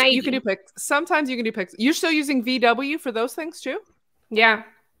sometimes you can do sometimes you can do pixels. You're still using VW for those things too? Yeah.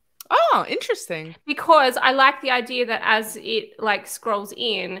 Oh, interesting. Because I like the idea that as it like scrolls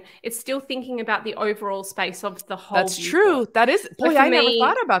in, it's still thinking about the overall space of the whole. That's true. That is. Boy, I never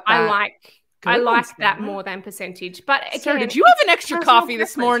thought about that. I like that more than percentage. But again, Sarah, did you have an extra coffee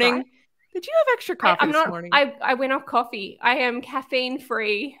this morning? Right? Did you have extra coffee this morning? I went off coffee. I am caffeine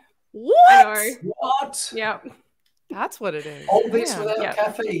free. What? I know. What? Yeah. That's what it is. All this without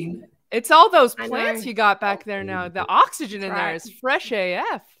caffeine. It's all those plants you got back there now. The oxygen in there is fresh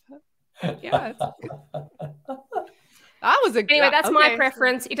AF. Yeah. That was a Anyway, that's my okay.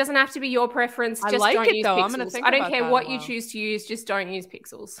 preference. It doesn't have to be your preference. I Just like don't it, use though. pixels. I'm gonna think I don't about care that what a you while. choose to use. Just don't use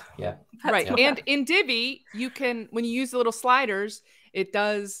pixels. Yeah. Right. Yeah. And in Divi, you can, when you use the little sliders, it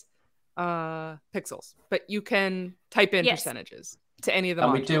does pixels, but you can type in percentages to any of the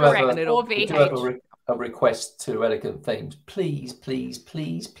And we modules. do have, Correct. a, Or we do have VH. a request to Elegant Themes. Please, please,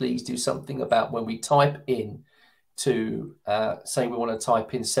 please, please do something about when we type in to, say we want to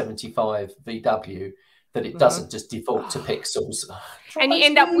type in 75 VW, that it doesn't just default to pixels. And you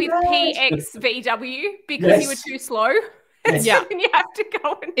end up with PXVW because you were too slow. Yes. So then you have to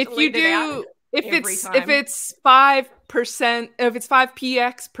go and If you delete it out do, if every it's time. if it's 5%, if it's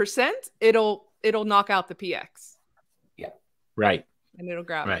 5px%, it'll knock out the px. Right. And it'll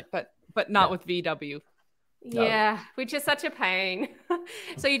grab Right. it, but not with VW. Yeah, which is such a pain.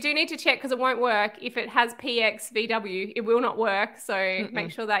 So you do need to check because it won't work. If it has PXVW, it will not work. So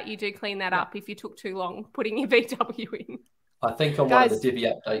make sure that you do clean that up if you took too long putting your VW in. I think on one of the Divi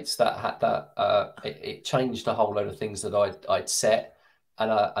updates that had that it changed a whole load of things that I'd set,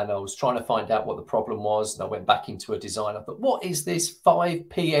 and I was trying to find out what the problem was, and I went back into a design. I thought, what is this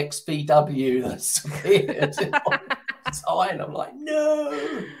 5pxVW that's appeared on the design? I'm like,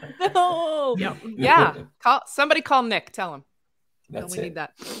 no. Yeah. Somebody call Nick. Tell him. That's we it. need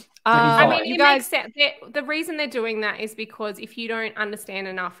that. I mean, you it guys, makes sense. The reason they're doing that is because if you don't understand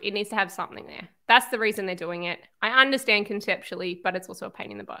enough, it needs to have something there. That's the reason they're doing it. I understand conceptually, but it's also a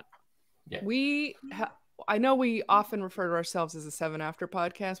pain in the butt. Yeah. I know we often refer to ourselves as a 7 After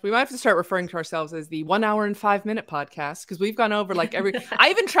podcast. We might have to start referring to ourselves as the 1 hour and 5 minute podcast because we've gone over like every. I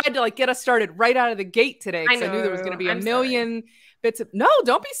even tried to like get us started right out of the gate today because I knew there was going to be a million bits of. No,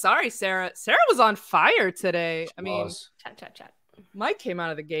 don't be sorry, Sarah. Sarah was on fire today. I mean, chat. Mike came out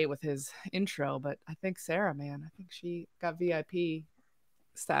of the gate with his intro, but I think Sarah, man, I think she got VIP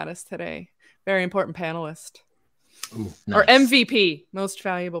status today. Very important panelist. Ooh, Or nice. MVP, most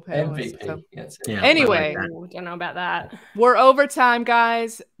valuable panelist. MVP. So. Yes. Yeah, Anyway, Don't know about that. we're over time,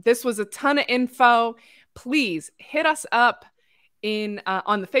 guys. This was a ton of info. Please hit us up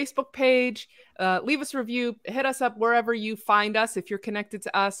on the Facebook page. Leave us a review. Hit us up wherever you find us. If you're connected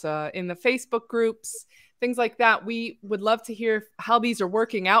to us in the Facebook groups, things like that. We would love to hear how these are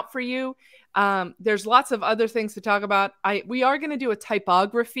working out for you. There's lots of other things to talk about. We are going to do a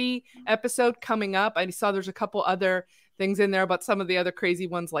typography episode coming up. I saw there's a couple other things in there about some of the other crazy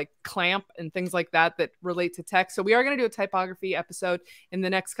ones like clamp and things like that relate to text. So we are going to do a typography episode in the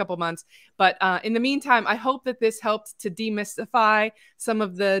next couple months. But in the meantime, I hope that this helped to demystify some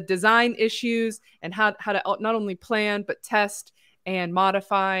of the design issues and how to not only plan, but test and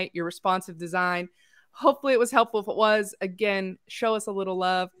modify your responsive design. Hopefully it was helpful. If it was, again, show us a little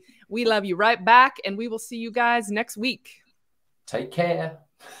love. We love you right back, and we will see you guys next week. Take care.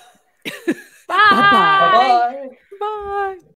 Bye. Bye-bye. Bye.